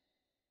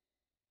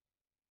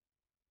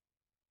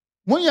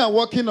 When you are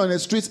walking on the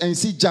streets and you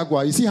see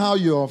Jaguar, you see how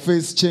your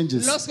face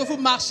changes. Lorsque vous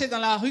marchez dans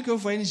la rue, que vous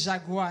voyez une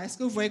Jaguar, est-ce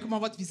que vous voyez comment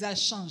votre visage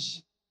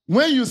change?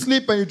 When you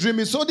sleep and you dream,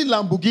 it's only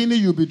Lamborghini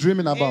you'll be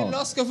dreaming Et about.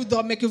 lorsque vous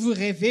dormez, que vous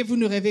rêvez, vous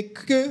ne rêvez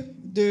que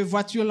de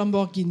voitures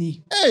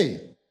Lamborghini.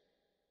 Hey!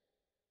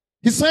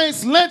 He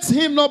says, let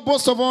him not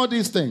boast of all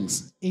these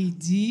things. Et il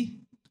dit,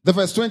 The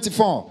verse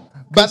 24.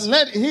 But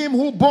let him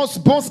who boasts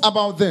boast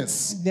about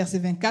this. verset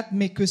 24,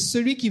 mais que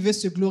celui qui veut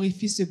se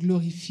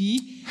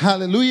glorifie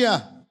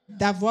Hallelujah.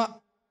 d'avoir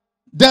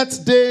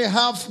That they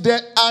have the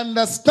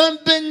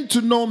understanding to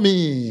know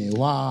me.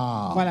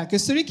 Wow. Voilà, que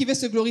celui qui veut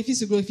se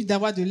glorifie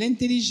d'avoir de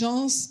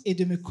l'intelligence et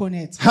de me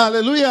connaître.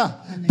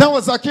 Hallelujah. Amen. That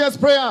was Zacchaeus'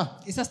 prayer.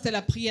 Et ça, c'était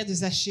la prière de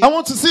Zachée. I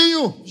want to see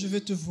you. Je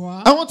veux te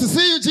voir. I want to see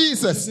you, Je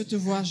Jesus. veux te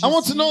voir, I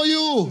want to Jésus. know Je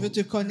you. veux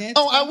te connaître.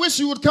 Oh, I wish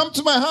you would come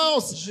to my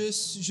house.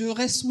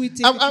 J'aurais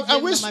souhaité que tu I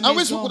viennes wish dans ma we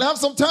maison. could have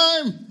some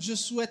time. Je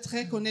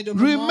souhaiterais qu'on ait de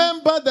moments.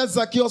 Remember that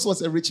Zacchaeus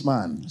was a rich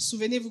man,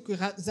 Souvenez-vous que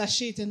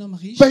Zachée était un homme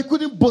riche, but he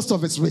couldn't boast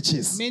of his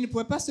riches. mais il ne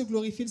pouvait pas se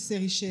glorifier de ses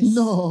richesses.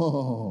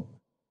 No.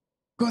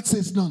 God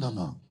says, no.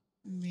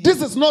 Mais- This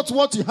is not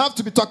what you have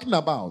to be talking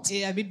about.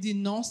 Et la Bible dit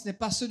non, ce n'est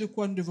pas ce de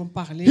quoi nous devons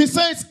parler. He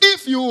says,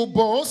 if you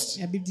boast,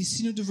 Et la Bible dit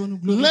si nous devons nous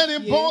let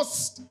him glorifier,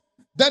 boast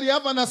that you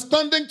have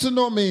understanding to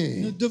know nous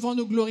me. devons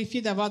nous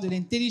glorifier d'avoir de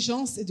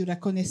l'intelligence et de la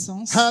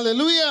connaissance,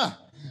 Hallelujah.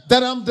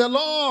 That I'm the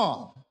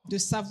Lord de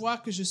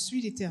savoir que je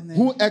suis l'Éternel,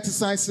 who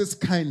exercises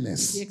qui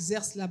kindness,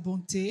 exerce la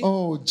bonté,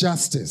 oh,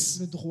 justice,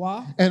 le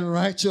droit, and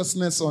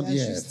righteousness on la the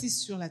earth. justice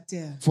sur la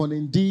terre. For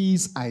in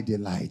these I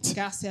delight.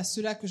 Car c'est à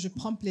cela que je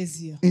prends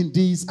plaisir. In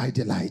these I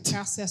delight.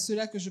 Car c'est à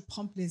cela que je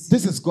prends plaisir.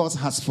 This is God's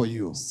heart for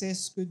you. C'est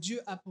ce que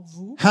Dieu a pour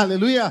vous.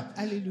 Hallelujah.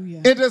 Alléluia.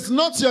 It is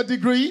not your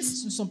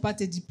degrees, Ce ne sont pas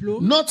tes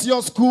diplômes, not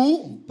your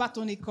school, pas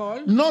ton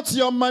école, not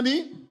your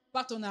money,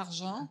 pas ton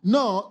argent,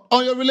 no,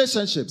 or your ou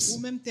relationships.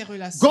 même tes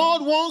relations.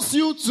 God wants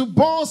you to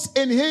boast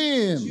in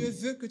Him, Dieu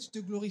veut que tu te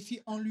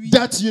glorifies en lui,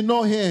 that you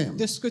know Him,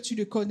 de ce que tu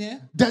le connais,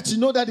 that you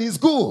know that He's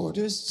good,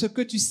 de ce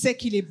que tu sais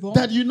qu'il est bon,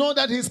 that you know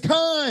that He's de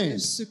kind,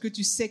 ce que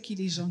tu sais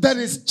qu'il est gentil,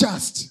 that is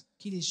just.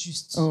 qu'il est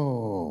juste.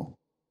 Oh,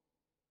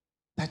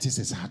 that is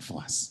His heart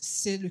for us.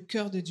 C'est le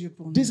cœur de Dieu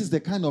pour nous. This is the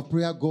kind of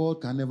prayer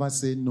God can never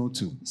say no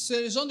to.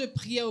 C'est le genre de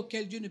prière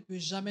auquel Dieu ne peut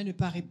jamais ne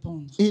pas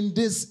répondre. In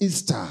this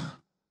Easter,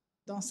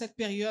 Dans cette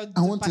période I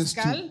want us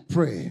pascale, to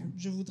pray.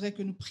 je voudrais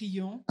que nous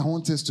prions. I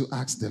want us to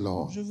ask the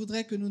Lord, Je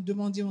voudrais que nous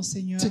demandions au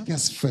Seigneur, take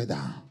us further.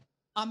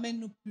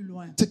 amène-nous plus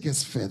loin. Take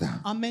us further.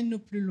 Emmène-nous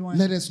plus loin.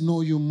 Let us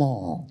know you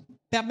more.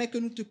 Permets que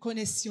nous te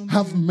connaissions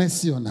Have mieux.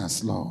 mercy on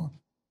us, Lord.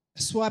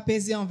 Sois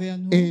apaisé envers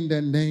nous. In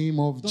the name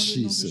of Dans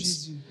le nom de Jesus.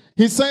 Jésus.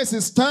 He says he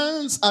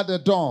stands at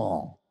the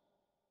door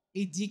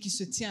Il dit qu'il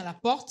se tient à la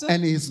porte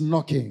and he's et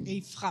knocking.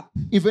 il frappe.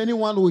 If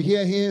anyone will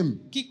hear him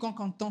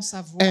Quiconque entend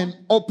sa voix and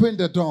open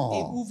the et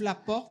door, ouvre la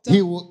porte,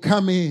 he will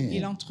come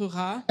il in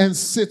entrera, and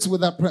sit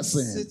with that se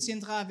person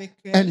tiendra avec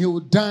and elle he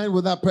will dine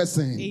with that et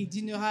person. il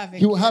dînera avec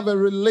He will elle. have a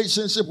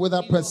relationship with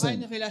that Il aura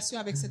une person. relation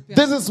avec cette This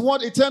personne. is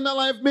what eternal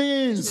life C'est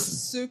means.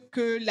 ce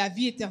que la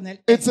vie éternelle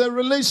est. It's a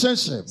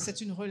relationship. C'est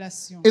une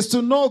relation. It's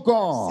to know C'est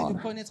God.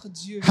 de connaître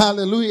Dieu.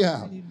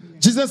 Hallelujah. Alléluia.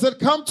 Jesus said,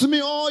 come to me,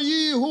 all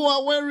ye who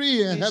are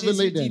weary and Et heavy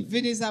Jésus dit, laden.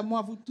 venez à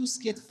moi, vous tous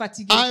qui êtes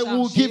fatigués I et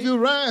will chargés, give you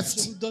je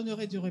rest. vous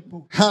donnerai du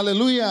repos.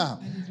 Hallelujah.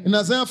 In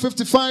Isaiah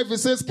 55, it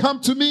says, come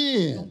to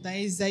me. Donc, dans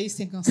Isaïe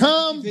 55,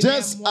 Come venez à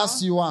just moi,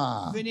 as you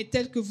are. venez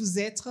tel que vous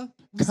êtes.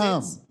 Vous Come.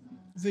 êtes.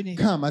 Venez.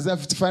 Come. Isaiah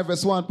 55,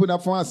 verse 1, put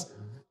up for us.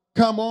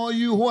 Come, all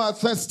you who are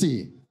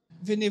thirsty.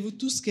 Venez vous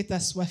tous qui êtes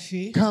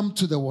assoiffés. Come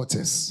to the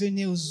waters.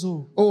 Venez aux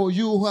eaux. Oh,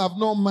 you who have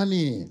no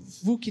money.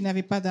 Vous qui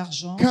n'avez pas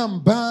d'argent,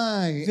 Come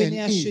buy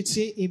venez and eat.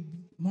 acheter et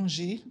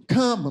manger.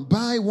 Come,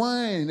 buy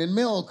wine and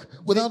milk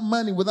without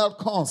money, without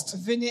cost.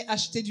 Venez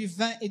acheter du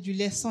vin et du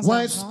lait sans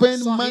Why argent,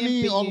 spend sans rien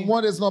money on payer.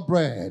 what is not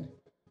bread?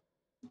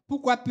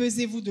 Pourquoi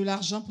pesez-vous de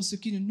l'argent pour ce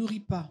qui ne nourrit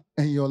pas?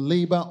 And your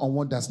labor on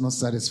what does not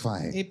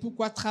satisfy. Et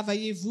pourquoi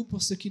travaillez-vous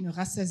pour ce qui ne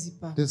rassasie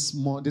pas? This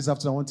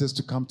afternoon, I want us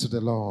to come to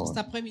the Lord. Cet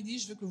après-midi,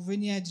 je veux que vous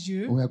veniez à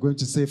Dieu. We are going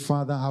to say,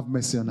 Father, have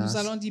mercy on Nous us.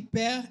 allons dire,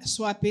 Père,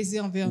 sois apaisé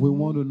envers We nous.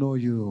 want to know Nous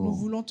you.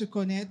 voulons te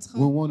connaître.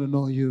 We want to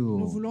know Nous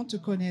you. voulons te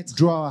connaître.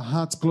 Draw our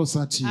hearts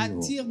closer to you.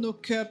 Attire nos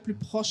cœurs plus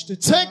proches de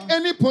toi. Take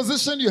any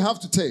position you have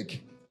to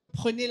take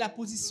Prenez la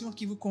position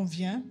qui vous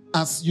convient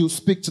as you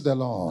speak to the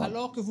Lord.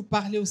 alors que vous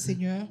parlez au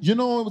Seigneur. You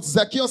know,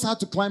 Zacchaeus had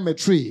to climb a Et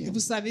tree.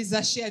 vous savez,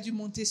 Zachée a dû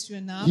monter sur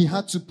un arbre. He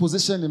had to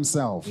position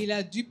himself. Il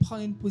a dû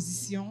prendre une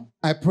position.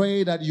 I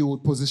pray that you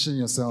would position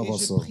yourself Et je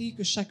also prie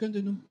que chacun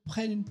de nous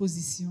prenne une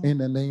position in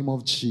the name of au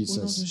nom de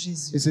Jesus.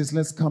 Jésus. He says,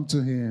 let's come to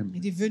him.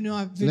 Il dit, venez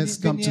Let's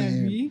come venez to à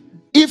him. lui.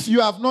 If you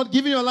have not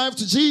given your life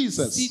to Si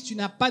Jesus, tu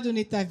n'as pas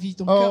donné ta vie,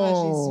 ton cœur à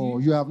oh,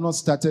 Jésus, you have not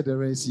started the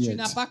race tu yet.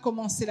 n'as pas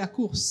commencé la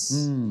course.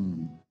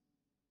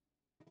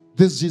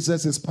 This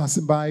Jesus is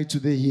passing by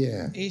today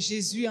here Et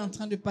Jésus est en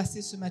train de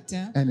passer ce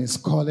matin and is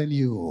calling et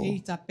you.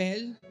 il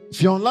t'appelle.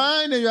 If you're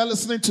online and you are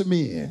listening to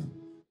me,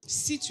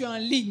 Si tu es en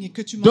ligne et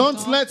que tu don't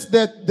m'entends, let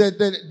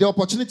the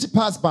opportunity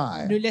pass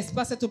by. ne laisse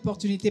pas cette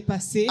opportunité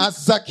passer.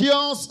 As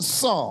Zacchaeus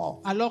saw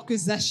Alors que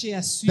Zachée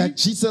a su that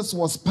Jesus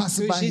was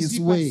passing que by his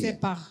Jésus passait way,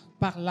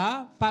 par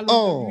là, pas loin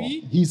oh, de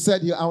lui, he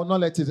said, I will not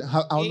let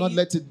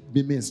it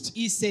be missed.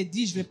 il s'est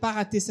dit, je ne vais pas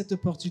rater cette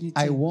opportunité.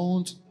 I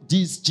want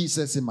this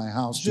Jesus in my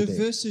house Je today.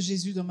 veux ce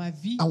Jésus dans ma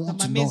vie, I dans want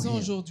ma to know maison him.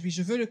 aujourd'hui.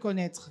 Je veux le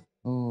connaître.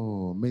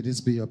 Oh, may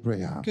this be your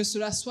prayer. Que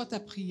cela soit ta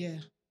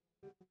prière.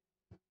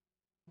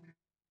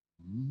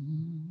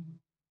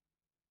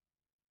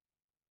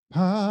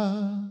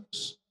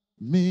 Pass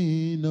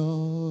me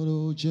not,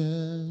 O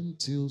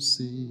gentle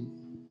Savior,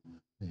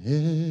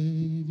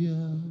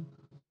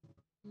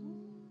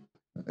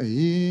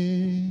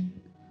 in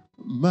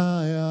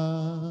my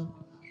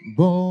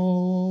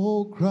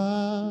humble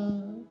cry.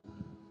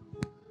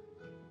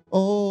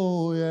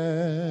 Oh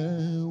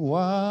yeah,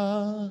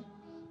 why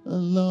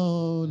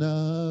alone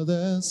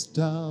others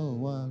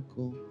thou art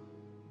called?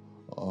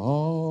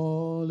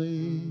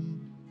 Holy,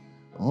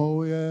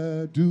 oh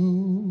yeah,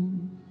 do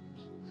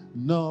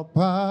not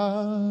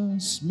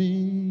pass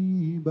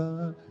me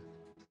by.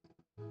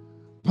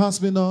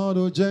 Pass me not,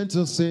 O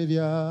gentle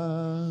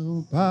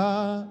Savior,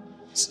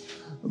 pass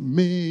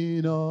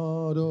me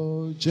not,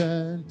 O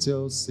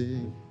gentle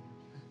Savior.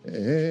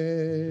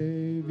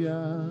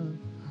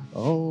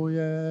 Oh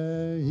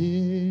yeah,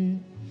 hear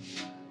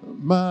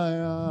my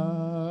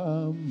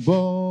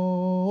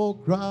humble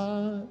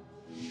cry,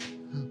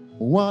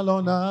 while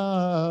on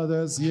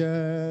others,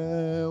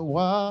 yeah,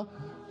 while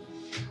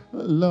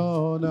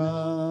on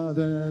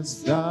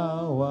others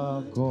thou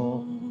art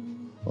called.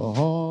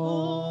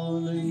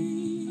 Holy,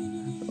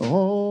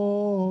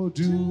 oh,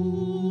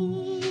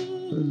 do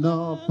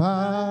not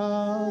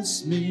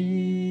pass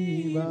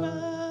me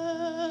by.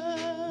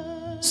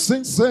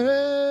 Sing,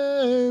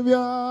 Savior,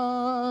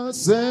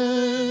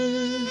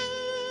 Savior,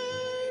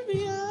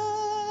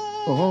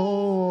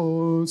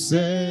 oh,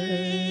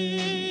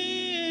 Savior,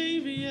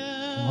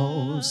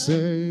 oh,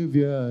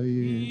 Savior,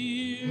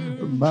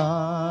 yeah.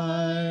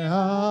 My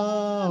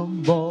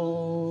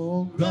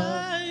humble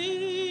cry,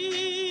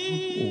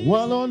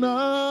 while on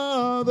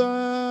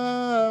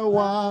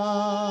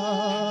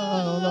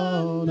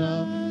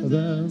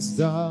others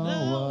thou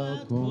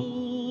art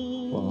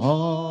called.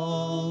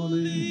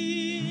 Holy,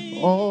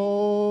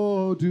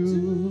 oh, do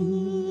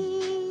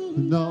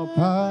not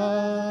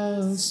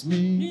pass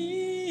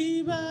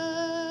me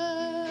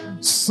by.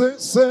 Savior,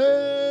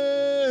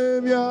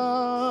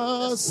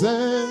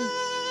 Savior,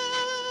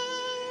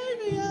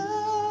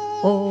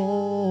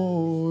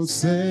 oh,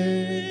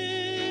 Savior.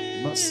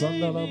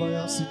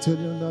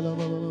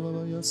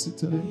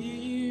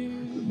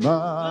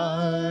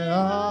 My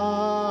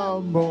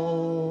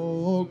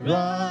humble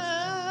cry,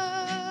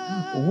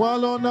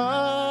 while on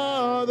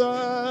other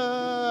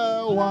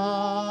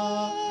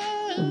one.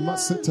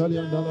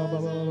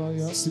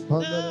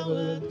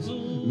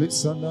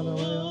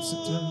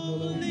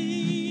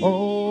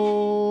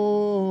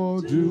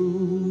 Oh,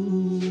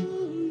 do.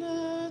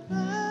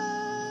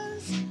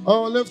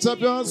 Oh, lift up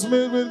your hands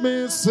with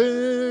me,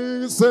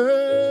 sing,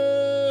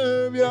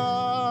 Savior,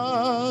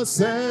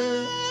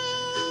 Savior.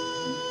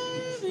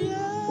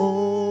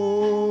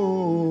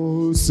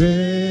 Oh,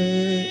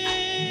 Savior,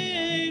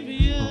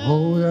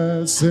 oh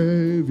yeah,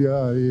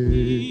 Savior,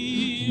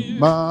 yeah.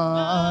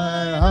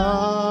 My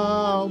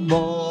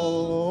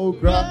humble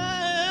cry,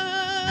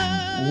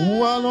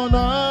 while on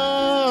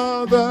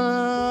other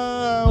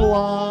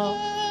one.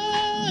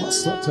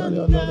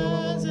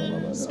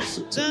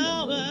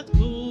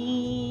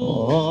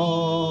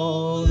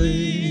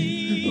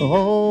 Holy,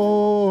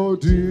 oh,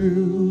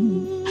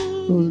 do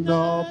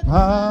not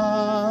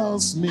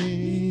pass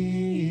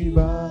me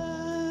by.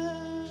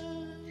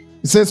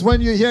 It says,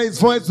 when you hear his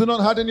voice, do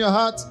not harden your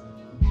heart.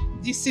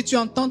 Dis, si tu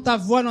entends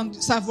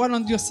sa voix,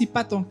 n'endurcis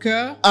pas ton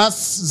cœur. As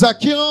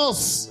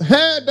Zacchaeus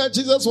heard that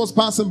Jesus was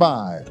passing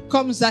by.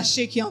 Comme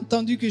Zachée qui a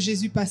entendu que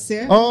Jésus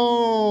passait.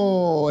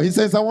 Oh, he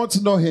says, I want to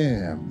know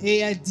him.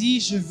 Et a dit,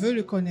 je veux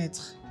le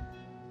connaître.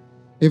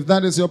 If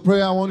that is your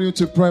prayer, I want you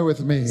to pray with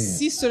me.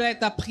 Si cela est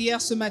ta prière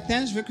ce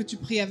matin, je veux que tu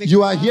pries avec You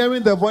moi. are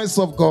hearing the voice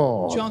of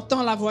God. Tu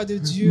entends la voix de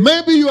Dieu.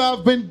 Maybe you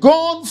have been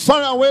gone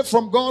far away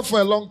from God for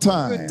a long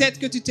time. Peut-être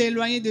que tu t'es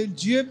éloigné de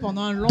Dieu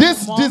pendant un long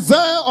This moment.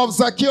 desire of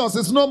Zacchaeus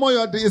is no more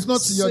it's not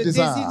your Ce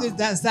desire. désir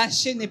de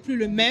Zachée n'est plus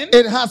le même.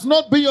 It has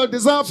not been your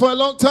desire for a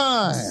long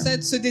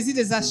time. Ce désir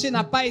de Zachée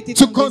n'a pas été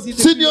To ton désir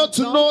depuis continue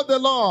to longtemps. know the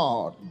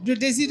Lord. Le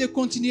désir de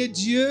continuer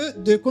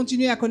de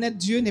continuer à connaître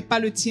Dieu n'est pas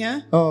le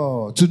tien.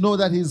 Oh, to know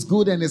that He's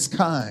good and He's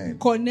kind.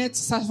 Connaître,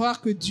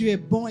 savoir que Dieu est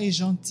bon et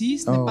gentil,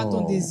 ce n'est pas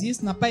ton désir,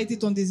 ce n'a pas été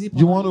ton désir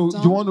You pendant want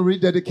longtemps. to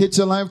rededicate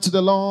your life to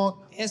the Lord?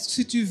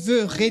 Est-ce que tu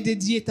veux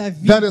redédier ta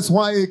vie That is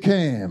why He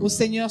came. au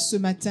Seigneur ce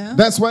matin?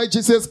 That's why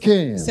Jesus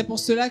came. C'est pour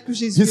cela que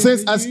Jésus He est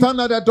says, I venu. stand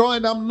at the door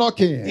and I'm Et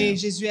knocking.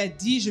 Jésus a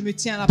dit, je me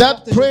tiens à la That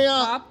porte et je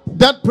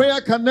frappe.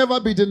 prayer can never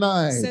be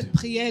denied. Cette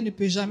prière ne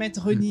peut jamais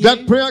être reniée. That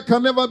prayer can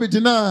never be Cette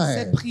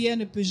denied. prière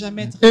ne peut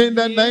jamais être In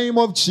the reniée. name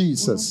of Au nom de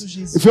Jesus.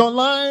 Jésus. If you're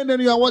online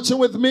and you are watching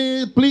with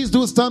me, please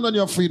do stand on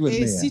your feet with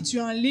Et si me. tu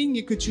es en ligne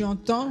et que tu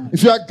entends,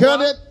 If you are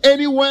gathered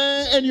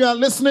anywhere and you are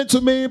listening to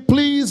me,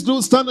 please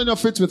do stand on your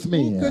feet with où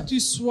me. que tu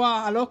sois,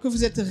 alors que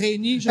vous êtes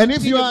réunis, je And vous if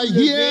prie you de are vous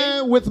lever.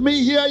 here with me,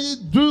 here you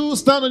do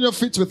stand on your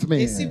feet with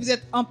me. Et si vous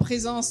êtes en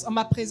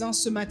ma présence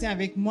ce matin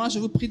avec moi, je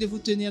vous prie de vous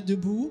tenir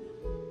debout.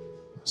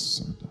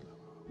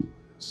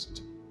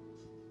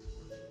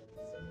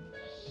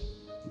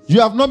 You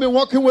have not been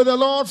walking with the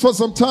Lord for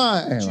some Tu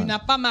time. n'as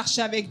pas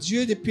marché avec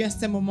Dieu depuis un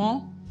certain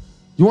moment.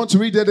 You want to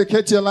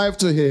rededicate your life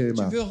to Him.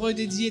 Tu veux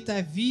redédier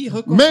ta vie, Maybe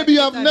reconsacrer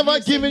you have ta vie never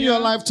au given your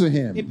Seigneur. life to Et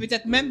Him.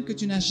 peut-être même que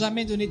tu n'as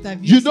jamais donné ta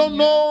vie You au don't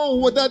Seigneur.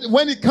 know that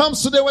when He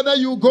comes today, whether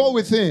you go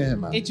with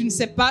Him. Et tu ne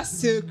sais pas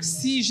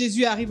si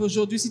Jésus arrive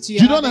aujourd'hui, si tu You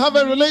iras don't avec have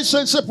a lui.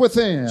 relationship with Tu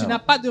Him. n'as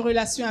pas de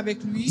relation avec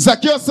lui.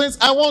 Zacchaeus says,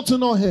 I want to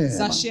know Him.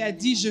 Zachée a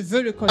dit, je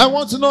veux le I connaître.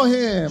 want to know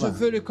Je Him.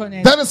 veux le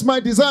connaître. That is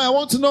my desire. I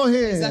want to know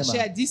Zachée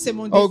a Him. dit, c'est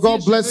mon désir. Oh, God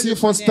je bless veux you le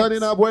for connaître.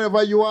 standing up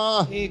wherever you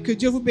are. Et que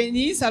Dieu vous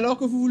bénisse alors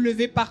que vous vous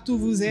levez partout où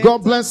vous êtes.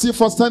 God bless you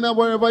for standing up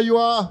wherever you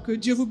are. Que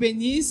Dieu vous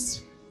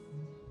bénisse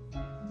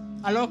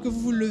alors que vous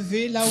vous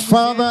levez là où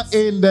Father, vous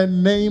êtes. in the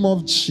name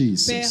of Père, au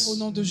Jesus.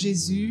 nom de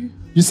Jésus,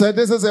 You said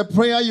this is a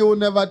prayer you will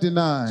never tu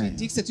deny.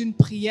 dis que c'est une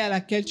prière à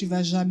laquelle tu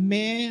vas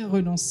jamais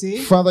renoncer.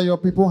 Father, your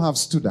people have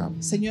stood up.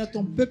 Seigneur,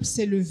 ton peuple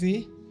s'est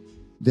levé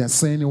They are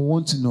saying they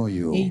want to know et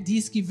you. ils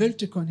disent qu'ils veulent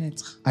te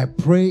connaître. I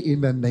pray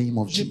in the name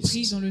of Je prie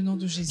Jesus. dans le nom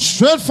de Jésus.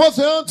 Stretch forth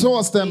your hand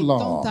towards them, Et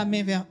tends ta Lord.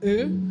 main vers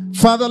eux.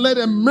 Father, let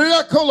a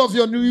miracle of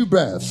your new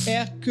birth,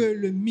 Père, que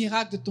le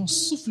miracle de ton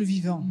souffle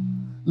vivant,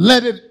 let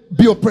it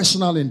be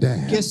operational in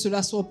them. que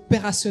cela soit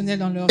opérationnel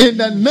dans leur In vie.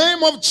 the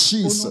name of Au nom de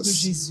Jesus.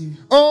 Jésus.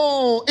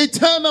 Oh,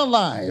 eternal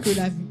Que life.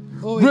 la vie,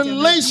 oh, éternelle,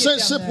 Relationship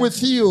éternelle,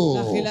 with you.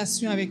 la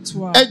relation avec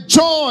toi, A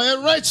joy,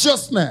 a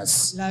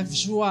righteousness. la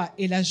joie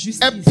et la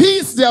justice, A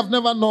peace they have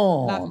never la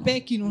known.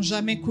 paix qu'ils n'ont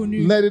jamais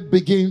connue, Let it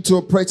begin to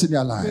operate in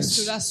their que lives.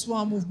 cela soit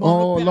un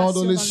mouvement, Oh, une Lord,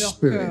 opération Holy dans leur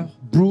Spirit, cœur.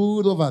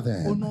 brood over Au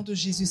them. nom de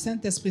Jésus,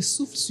 Saint-Esprit,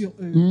 souffle sur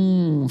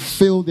eux,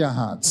 Fill their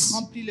hearts.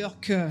 remplis leur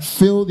cœur,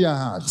 Fill their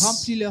hearts.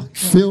 remplis leur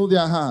cœur, Fill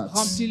their hearts.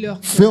 remplis leur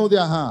cœur, Fill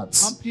their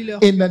hearts. remplis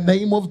leur In the cœur.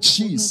 name of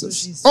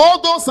Jesus.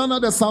 All those under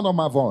the sound of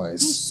my Tous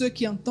voice, ceux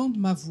qui entendent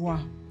ma voix,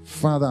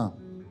 Father,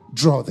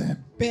 draw them.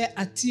 Père,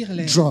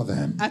 attire-les, Draw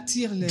them.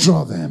 attire-les,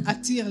 Draw them.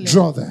 attire-les,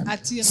 Draw them.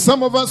 attire-les.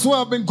 Some of us who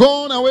have been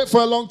gone away for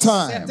a long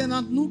time, Certains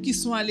d'entre nous qui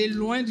sont allés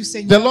loin du the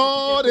Seigneur,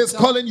 Lord depuis is quelque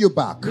temps, calling you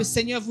back. le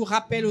Seigneur vous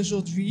rappelle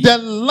aujourd'hui. The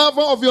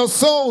lover of your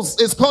souls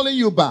is calling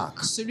you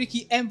back. Celui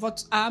qui aime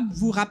votre âme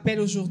vous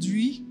rappelle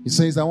aujourd'hui He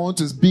says, I want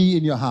to be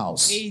in your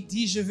house. et il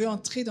dit, je veux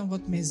entrer dans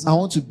votre I maison.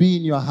 want to be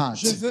in your heart.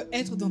 Je veux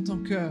être dans ton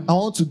cœur. I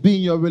want to be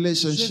in your Je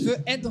relationship. veux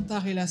être dans ta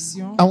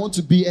relation. I want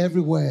to be Je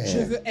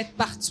everywhere. veux être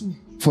partout.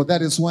 For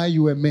that is why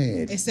you were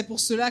made. Et c'est pour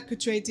cela que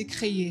tu as été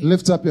créé.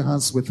 Lift up your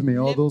hands with me,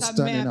 all Lève those ta main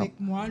standing up. avec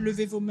moi,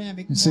 levez vos mains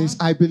avec He moi says,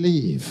 I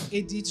believe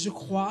et dites, je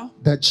crois.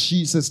 that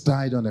Jesus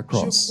died on the Je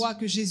cross. crois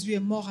que Jésus est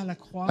mort à la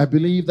croix. I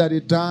believe that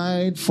he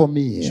died for Je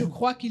me.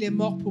 crois qu'il est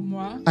mort pour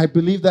moi. I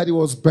believe that he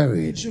was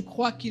buried Je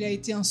crois qu'il a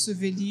été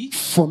enseveli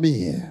for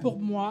me pour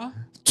moi,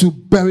 to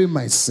bury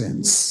my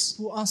sins.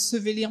 pour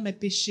ensevelir mes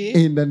péchés.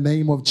 In the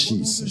name of Au nom de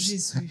Jesus.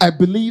 Jésus. I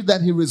believe that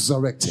he Je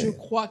resurrected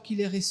crois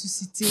qu'il est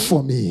ressuscité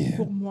for me.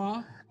 pour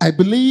moi. I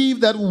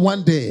believe that one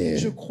Je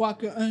day crois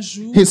qu'un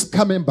jour, he's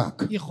coming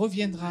back il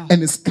reviendra.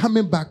 and is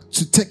coming back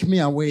to take me Et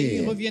il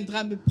away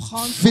reviendra me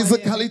prendre pour aller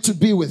physically avec to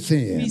be with lui,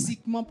 him.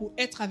 physiquement pour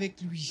être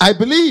avec lui. I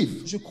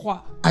believe, Je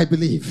crois, I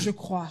believe, je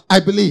crois, I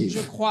je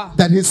believe crois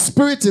that his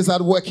spirit is at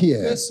work que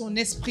here, son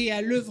esprit est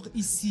à l'œuvre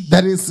ici.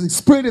 that his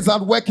spirit is at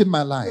work in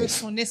my Que life.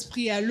 son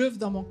esprit est à l'œuvre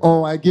dans mon cœur.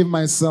 Oh, I give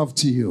myself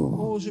to you.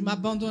 Oh, je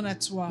m'abandonne à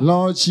toi.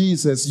 Lord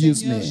Jesus, use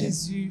Seigneur me.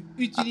 Jésus,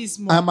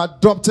 utilise-moi. I'm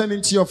adopted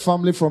into your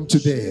family from Je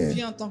today.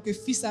 viens en tant que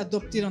fils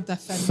adopté dans ta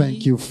famille.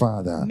 Thank you,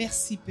 Father.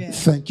 Merci, Père.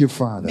 Thank you,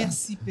 Father.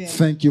 Merci, Père.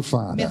 Thank you,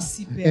 Father.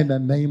 Merci, Père. In the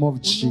name of Au nom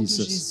de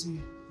Jesus. Jésus.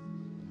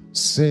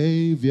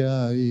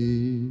 Savior,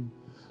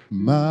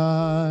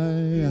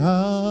 my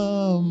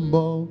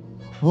humble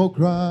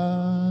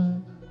cry,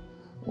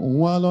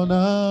 while on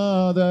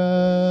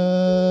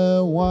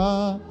other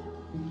one,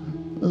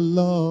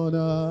 Lord,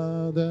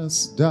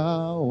 others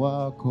thou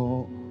art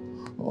called,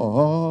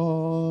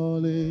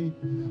 holy,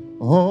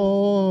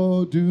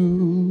 oh,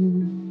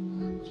 do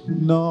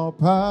not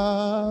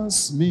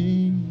pass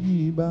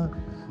me by.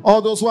 All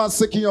those who are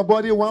sick in your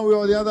body, one way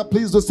or the other,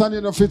 please do stand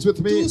on your feet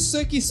with me. Tous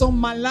ceux qui sont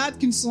malades,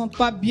 qui ne se sentent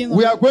pas bien dans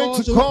We leur are going corps,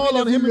 to je vous call prie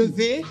on de vous him.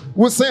 lever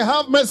We say,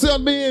 have mercy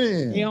on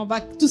et me. on va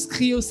tous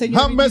crier au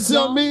Seigneur. Have lui mercy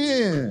on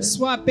disant, me.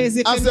 sois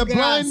apaisé, As fais-nous the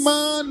grâce. blind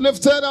man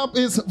lifted up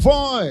his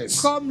voice,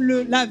 Comme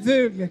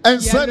l'aveugle And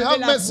qui a said, levé "Have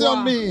la mercy voix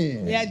on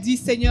me." et a dit,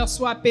 Seigneur,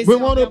 sois apaisé We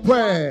want to envers moi.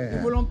 pray.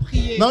 Nous voulons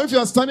prier. now if you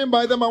are standing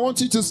by them, I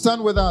want you to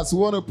stand with us. We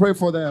want to pray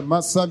for them.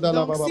 Donc, si vous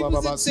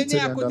êtes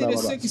tenus à côté de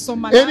ceux qui sont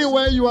malades,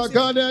 Anywhere you are vous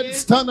gathered, priez.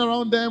 stand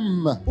around them.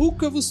 Où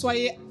que vous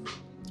soyez,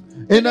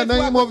 In the tenez-vous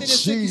à name of côté de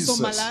ceux qui sont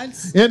Jesus. malades.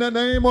 In the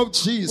name of Au nom de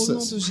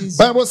Jesus. Jésus.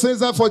 Bible says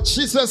that for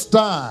Jesus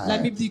La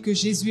died Bible dit que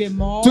Jésus est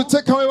mort, to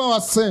take away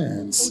our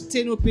sins.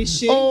 ôter nos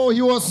péchés. Oh,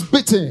 he was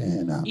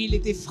bitten. Il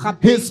était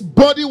frappé. His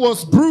body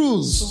was Son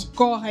bruised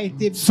corps a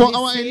été for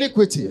our blessé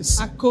iniquities.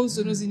 à cause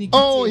de nos iniquités.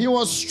 Oh, he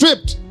was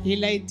stripped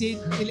Il a été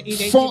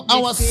for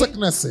our blessé.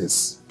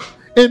 sicknesses.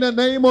 In the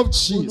name of de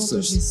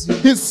Jesus. Jésus.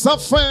 He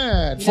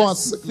suffered Il for a our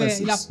souffert,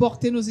 il a sicknesses.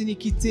 porté nos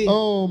iniquités.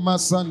 Oh,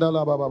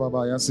 Masandala Baba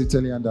Baba,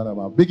 Yasiteli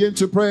Andalaba. Begin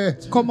to pray.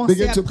 Commencez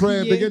Begin à to pray.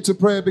 prier. Begin to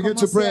pray. Begin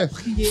to Commencez pray. à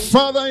prier.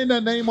 Father, in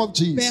the name of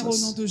Père, au nom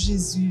Jesus, de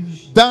Jésus,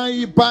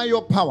 die by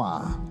your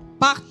power,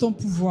 par ton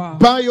pouvoir,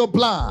 by your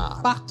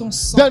blood, par ton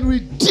sang that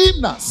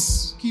redeemed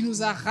us. qui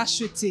nous a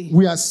rachetés,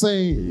 We are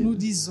saying, nous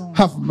disons,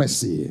 have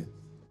mercy.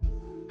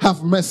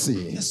 Have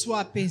mercy. sois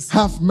apaisé.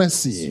 Have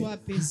mercy. Sois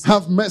apaisé.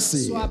 Have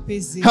mercy. Sois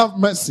apaisé. Have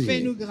mercy.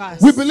 Fais-nous grâce.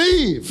 We Nous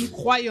believe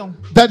croyons,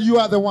 that you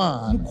are the nous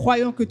one.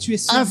 croyons que tu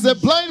es As celui, the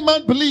blind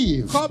man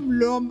believed comme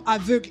l'homme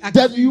aveugle a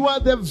that cru, you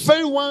are the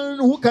very one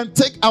who can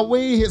take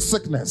away his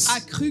sickness. a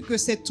cru que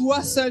c'est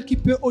toi seul qui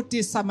peux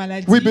ôter sa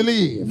maladie. We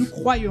believe. Nous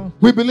croyons,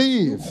 We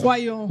believe.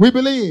 croyons. We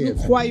believe.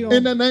 Nous croyons.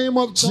 In the name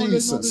of Dans le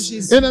nom de Jesus.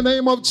 Jésus. In the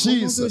name of Au nom de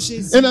Jesus.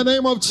 Jésus. In the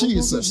name of Au nom de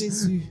Jesus.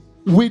 Jésus.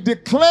 We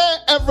declare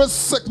every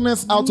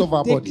sickness out of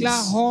our Nous bodies.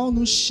 déclarons,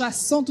 nous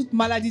chassons toute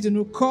maladie de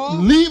nos corps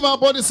Leave our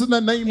bodies in the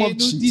name et of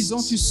nous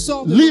disons, tu Jesus.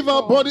 sors de Leave nos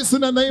our corps. bodies in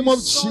the name of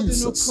Tu sors de nos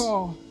Jesus.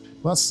 corps.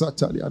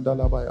 Masatali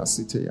andalabaya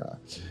siteya.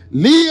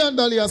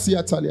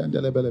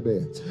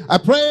 I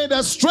pray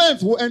that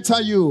strength will enter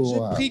Je you.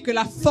 prie que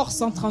la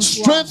force entre en toi.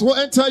 Strength will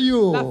enter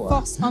you. La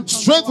force entre en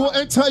Strength toi. will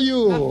enter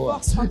you. La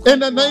force entre In en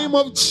the toi. name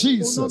of Au nom de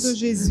Jesus.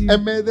 Jésus.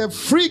 And may the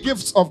free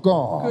gifts of Que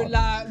God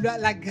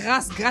la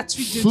grâce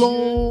gratuite de Dieu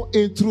flow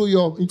into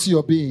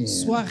your being.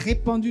 soit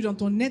répandue dans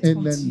ton être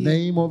In the entier.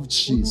 name of Au nom de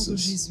Jesus.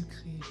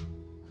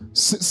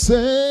 Jésus-Christ.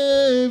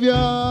 Savior,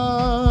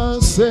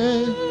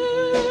 say,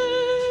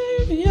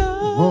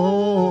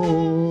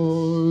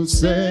 oh,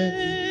 say.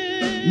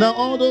 Now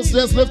all those,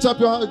 just lift up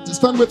your hand.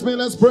 Stand with me,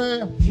 let's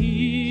pray.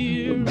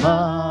 My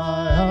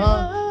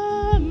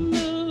heart,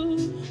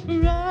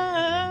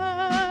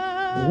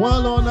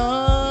 one on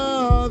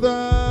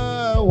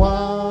other,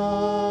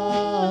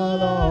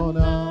 one on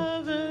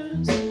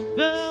others,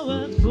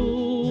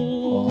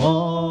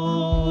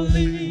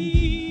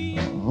 holy,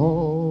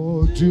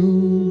 oh,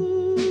 do.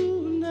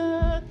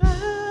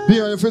 Be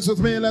on your feet with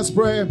me, let's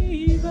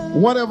pray.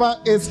 Whatever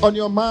is on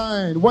your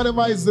mind,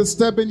 whatever is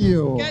disturbing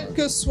you, Quel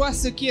que soit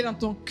ce qui est dans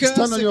ton cœur,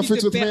 stand on your ce feet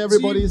qui te with me,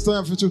 everybody. perturbe, Stand on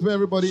your feet with me,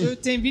 everybody. je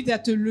t'invite à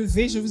te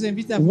lever, je vous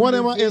invite à vous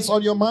Whatever lever. is on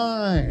your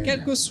mind.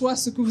 Quel que soit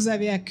ce que vous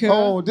avez à cœur,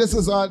 Oh, this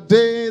is our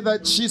day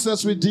that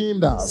Jesus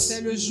redeemed c'est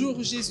us. le jour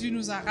où Jésus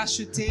nous a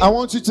rachetés. I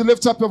want you to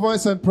lift up your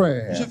voice and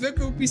pray. Je veux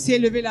que vous puissiez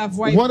lever la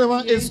voix et Whatever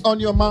prier. is on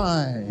your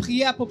mind,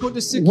 Priez à propos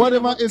de ce qui est dans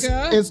whatever votre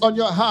cœur. is on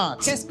your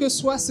heart, Qu'est-ce que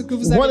soit ce que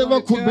vous avez dans whatever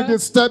le could be cœur.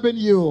 disturbing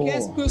you,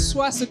 Qu'est-ce que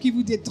soit ce qui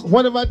vous détruit.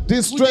 whatever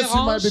distress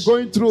you might be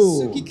going Ce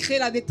through, qui crée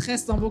la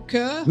détresse dans vos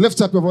cœurs. lift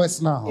up your voice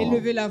now. Et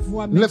levez la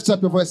voix Lift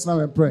up your maintenant. voice now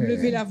and Levez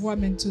pray. la voix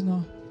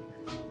maintenant.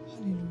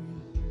 Alléluia.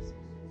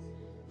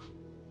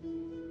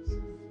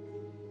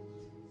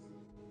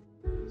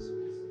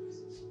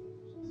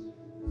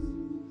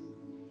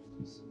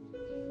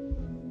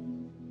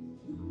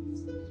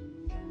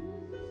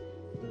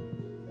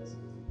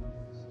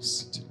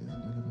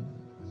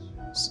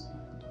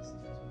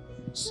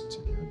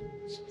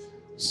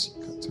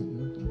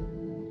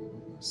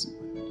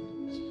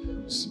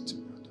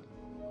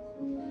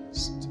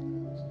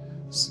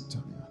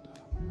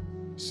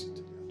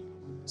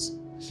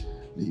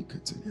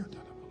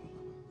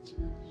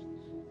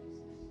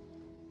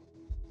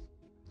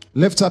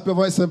 Lift up your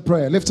voice and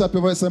pray. Lift up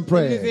your voice and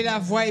Levez pray. la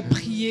voix et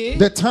priez.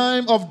 The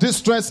time of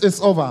distress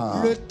is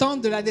over. Le temps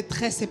de la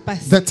détresse est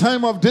passé. The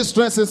time of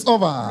distress is Le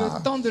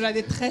over. temps de la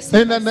détresse est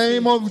In the passé.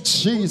 name of Au nom de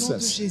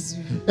Jesus. Jésus.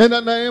 In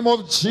the name of Au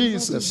nom de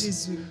Jesus.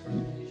 Jésus.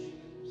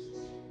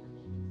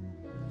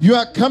 You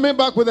are coming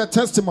back with a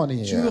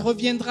testimony. Tu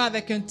reviendras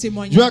avec un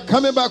témoignage. You are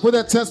coming back with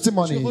a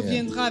testimony. Tu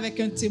reviendras avec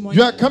un témoignage.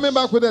 You are coming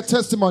back with a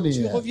testimony.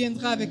 Tu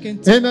reviendras avec un In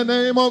témoignage. the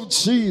name of Au nom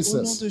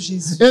Jesus. de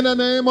Jésus. In the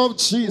name of Au nom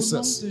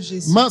Jesus. de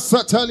Jésus.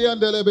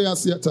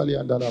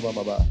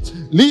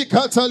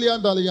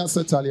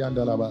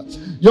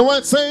 Your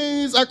word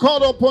says, I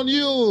called upon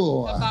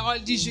you La parole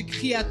dit, je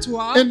crie à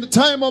toi in the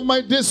time of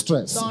my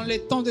distress, dans les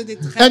temps de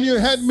détresse. and you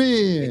heard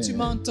me. Et tu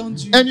m'as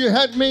entendu. And you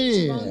heard Tu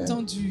me. m'as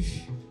entendu.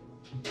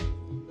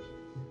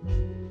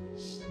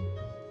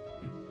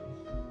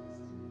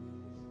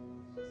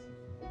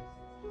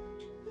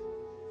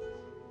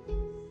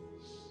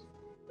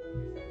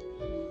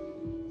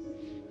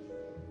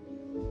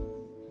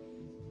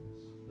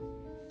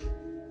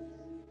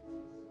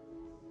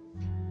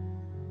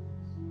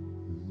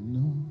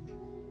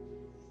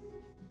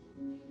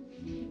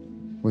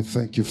 We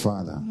thank you,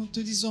 Father. Nous te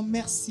disons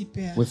merci,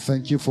 Père. We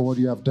thank you for what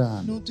you have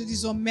done. Nous te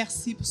disons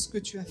merci pour ce que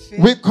tu as fait.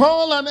 We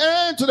call an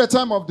end to the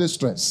time of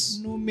distress.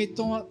 Nous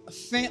mettons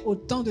fin au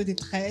temps de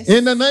détresse.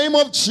 In the name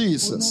of Au nom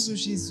Jesus. de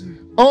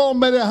Jésus. Oh,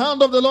 may the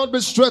hand of the Lord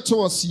be stretched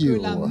towards Que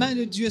you. la main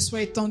de Dieu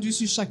soit étendue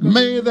sur chacun.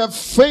 May the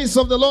face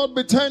of the Lord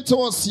be turned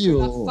towards Que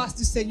you. la face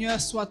du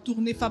Seigneur soit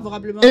tournée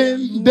favorablement vers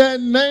nous. In the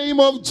name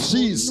of Au nom de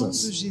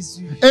Jesus.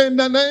 Jésus. In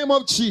the name of Au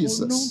nom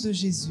Jesus. de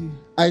Jésus.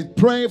 I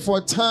pray for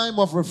a time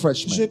of Je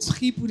refreshment.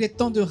 prie pour des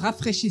temps de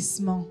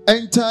rafraîchissement.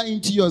 Enter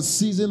into your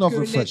season of Que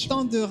les refreshment.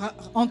 temps de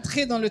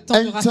entrer dans le temps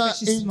de Enter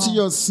rafraîchissement. into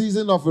your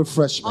season of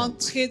refreshment.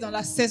 Entrer dans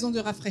la saison de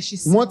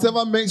rafraîchissement.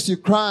 Whatever makes you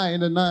cry in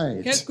the Quel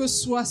night, que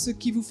soit ce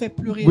qui vous fait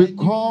pleurer la we nuit.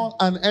 call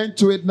an end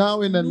to it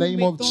now in the Nous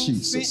name of mettons fin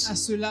Jesus. à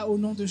cela au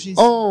nom de Jésus.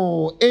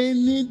 Oh,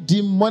 any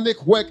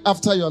demonic work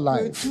after your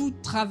Que life, tout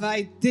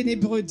travail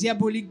ténébreux,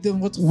 diabolique de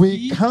votre we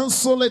vie,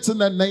 cancel it in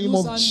the name nous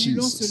of annulons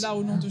Jesus. cela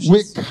au nom de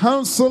We Jésus.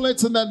 cancel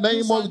it in the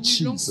name Nous of annulons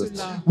Jesus.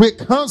 cela. We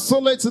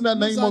cancel it in the Nous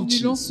name of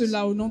annulons Jesus.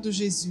 cela au nom de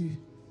Jésus.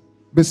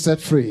 Be set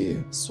free.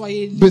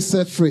 Soyez Be libres.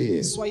 set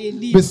free. Soyez Be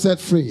libres. set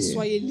free.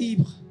 Soyez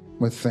libres.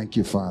 We thank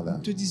you, Father.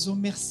 Nous te disons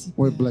merci.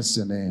 We Père. bless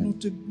your Nous name.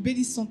 te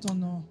bénissons ton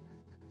nom.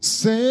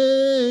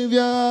 Savior,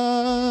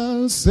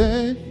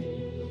 say,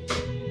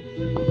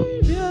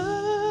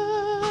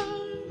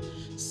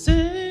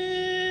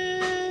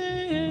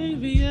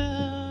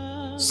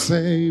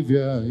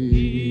 Savior,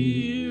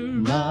 hear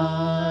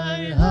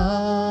my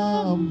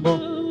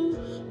humble.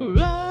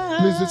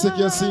 Please do take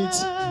your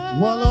seats.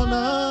 One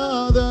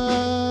another,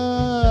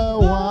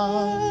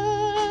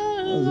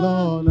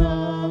 one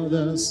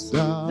another,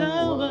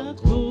 thou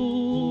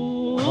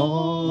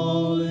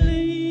holy.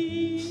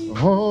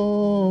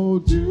 Oh,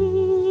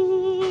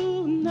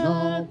 do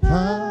not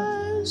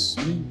pass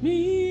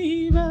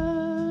me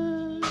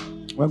by.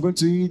 We're going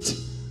to eat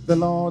the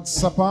Lord's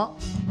Supper.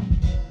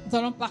 Nous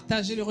allons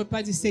partager le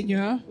repas du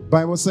Seigneur.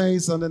 Bible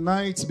says on the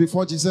night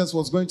before Jesus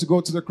was going to go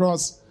to the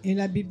cross, Et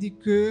la Bible dit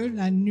que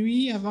la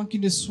nuit, avant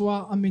qu'il ne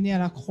soit emmené à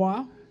la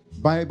croix,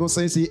 Bible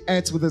says he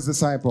ate with his la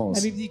disciples.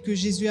 Bible dit que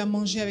Jésus a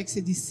mangé avec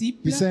ses disciples.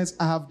 He says,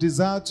 I have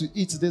desired to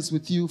eat this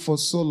with you for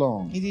so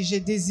long, Il dit,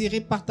 j'ai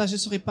désiré partager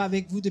ce repas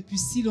avec vous depuis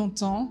si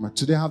longtemps. but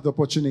today I have the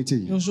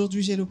opportunity. Et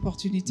aujourd'hui, j'ai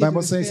l'opportunité de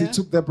Bible le says he faire.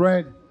 took the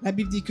bread La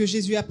Bible dit que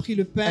Jésus a pris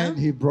le pain, and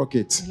he broke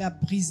it. il a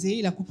brisé,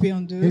 il a coupé en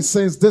deux. He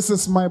says, this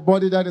is my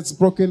body that is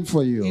broken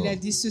for you. Il a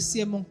dit, ceci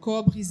est mon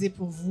corps brisé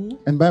pour vous.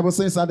 And Bible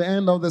says at the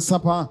end of the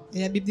supper,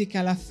 Et la Bible dit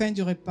qu'à la fin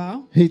du repas,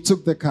 he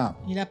took the cup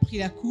il a pris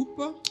la coupe.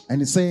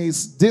 and he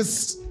says,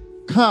 this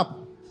cup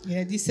Il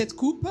a dit, cette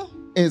coupe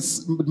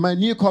is my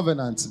new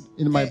covenant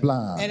in my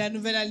blood. est la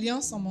nouvelle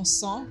alliance en mon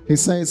sang. He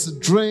says,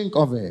 drink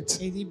of it.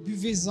 Et il dit,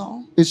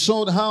 buvez-en. It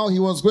showed how he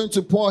was going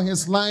to pour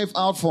his life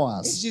out for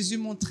Et us. Jésus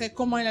montrait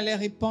comment il allait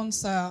répandre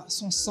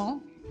son sang,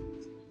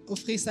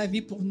 offrir sa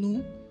vie pour nous.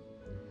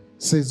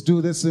 Says,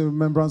 do this in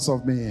remembrance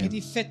of Il me.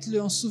 dit,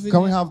 faites-le en souvenir,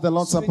 Can we have the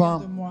Lord's souvenir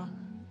Supper? de moi.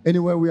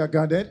 Anywhere we are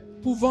gathered.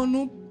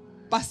 Pouvons-nous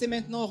passer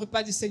maintenant au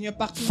repas du Seigneur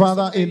partout où nous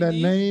Father, sommes in the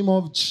réunis? name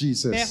of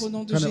Jesus. Père, au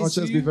nom de Can the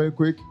ushers Jésus. be very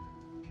quick?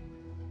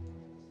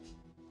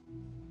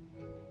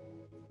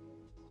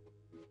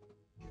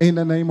 In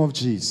the name of Au nom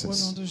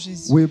Jesus. de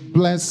Jésus. We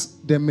bless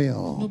the Nous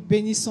meal.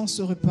 bénissons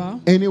ce repas.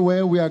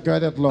 Anywhere we are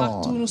gathered,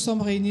 Partout où Lord. nous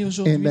sommes réunis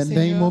aujourd'hui, In the name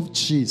Seigneur, of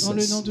dans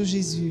le nom Jesus. de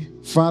Jésus.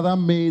 Father,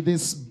 may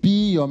this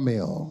be your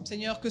meal.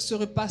 Seigneur, que ce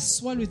repas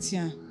soit le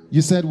tien.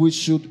 You said we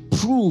should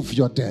prove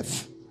your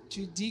death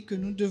Tu dis que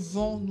nous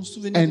devons nous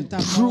souvenir de and ta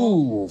mort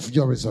prove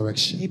your et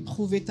resurrection.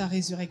 prouver ta You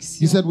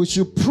résurrection. said we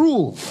should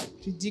prove.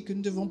 Tu dis que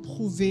nous devons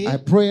prouver. I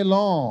pray,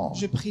 Lord,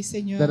 Je prie,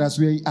 Seigneur, that as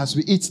we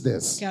eat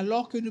this,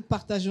 qu'alors que nous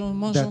partageons,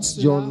 mangeons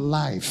that your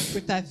cela, que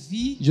life, ta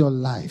vie your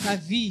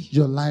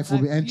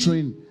will be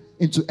entering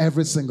into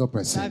every single ta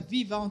person.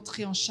 vie va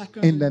entrer en chacun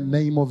In de the nous.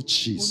 name of Au nom de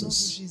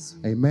Jesus. Jésus.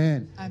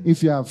 Amen. Amen.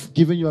 If you have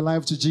given your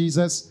life to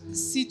Jesus,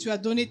 Si tu as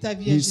donné ta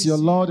vie à He's your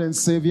Jésus, Lord and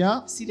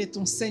Savior, s'il est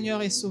ton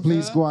Seigneur et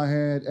please go Sauveur,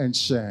 ahead and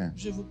share.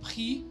 je vous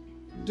prie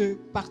de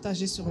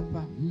partager ce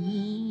repas.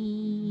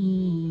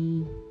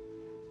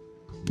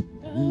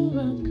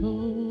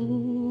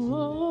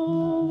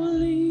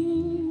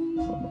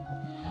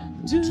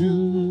 Do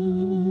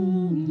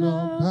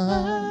not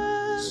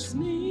pass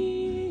me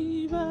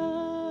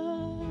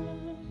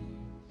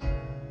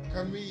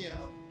Can we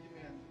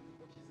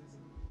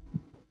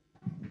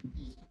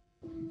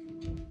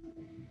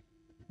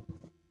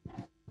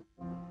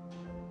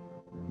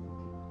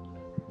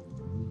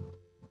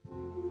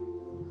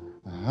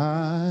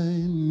I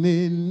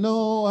need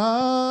no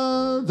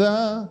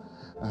other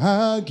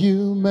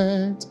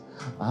argument.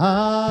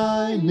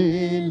 I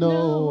need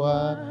no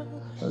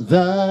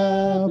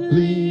other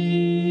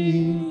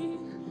plea.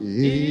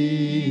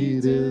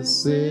 It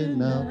is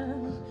enough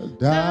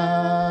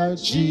that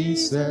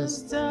Jesus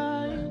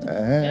died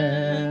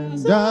and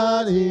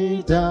that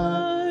He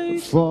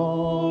died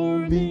for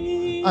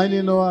me. I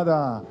need no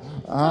other.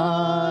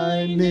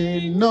 I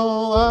need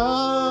no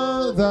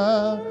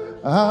other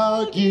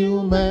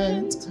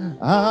argument.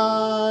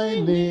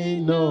 I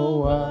need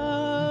no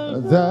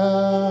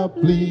other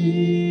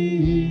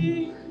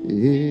plea.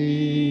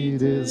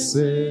 It is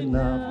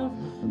enough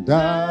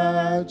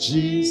that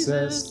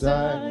Jesus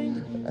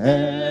died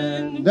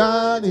and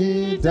that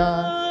He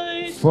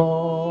died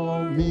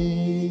for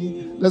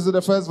me. Let's do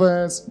the first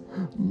verse.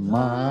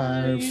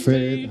 My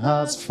faith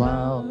has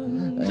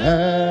found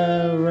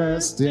a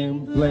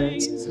resting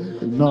place,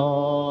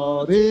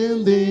 not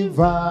in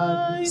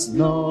device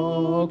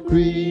nor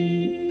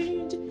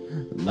creed.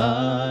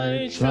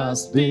 I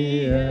trust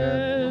the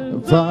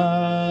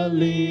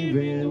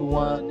ever-living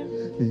One.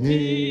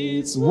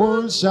 His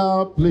wounds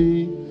shall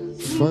plead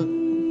for.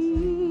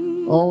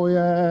 Oh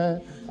yeah,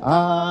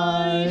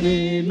 I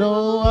need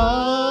no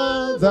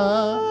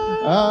other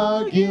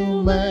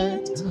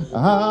argument.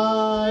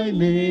 I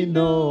need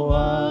no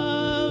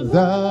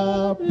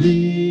other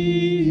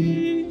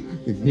plea.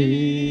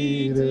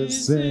 It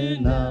is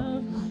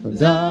enough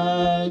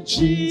that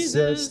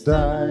Jesus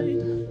died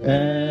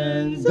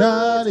and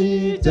that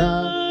He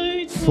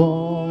died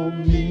for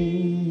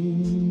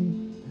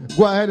me.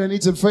 Go ahead and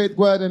eat in faith.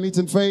 Go ahead and eat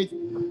in faith.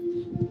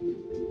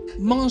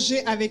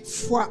 Mangez avec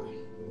foi.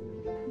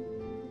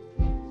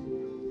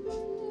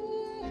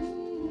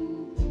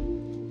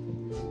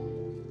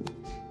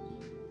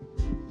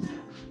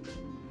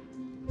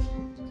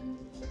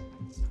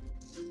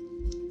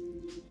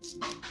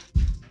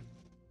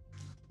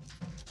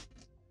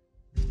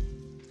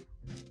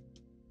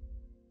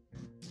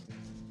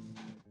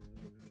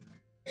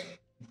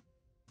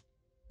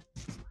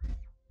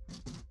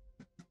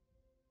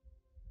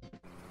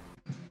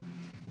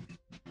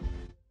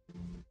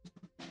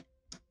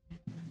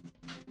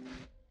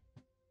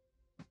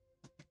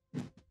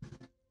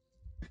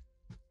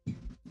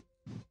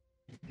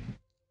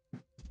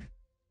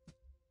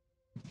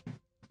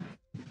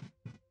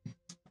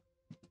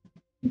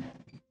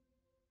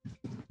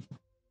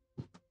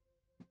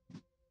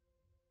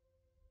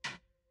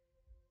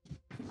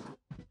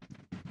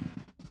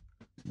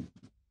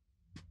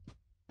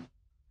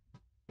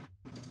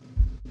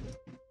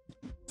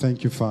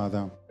 Thank you,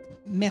 Father.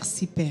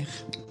 Merci, Père.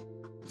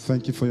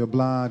 Thank you for your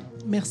blood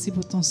Merci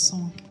pour ton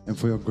sang. and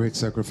for your great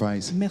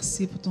sacrifice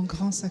Merci pour ton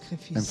grand and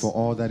sacrifice. for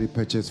all that He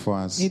purchased for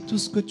us. Et tout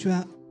ce que tu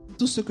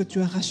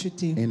as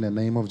racheté. In the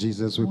name of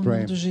Jesus, we Au nom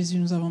pray. de Jésus,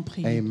 nous avons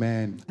prié.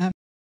 Amen. Amen.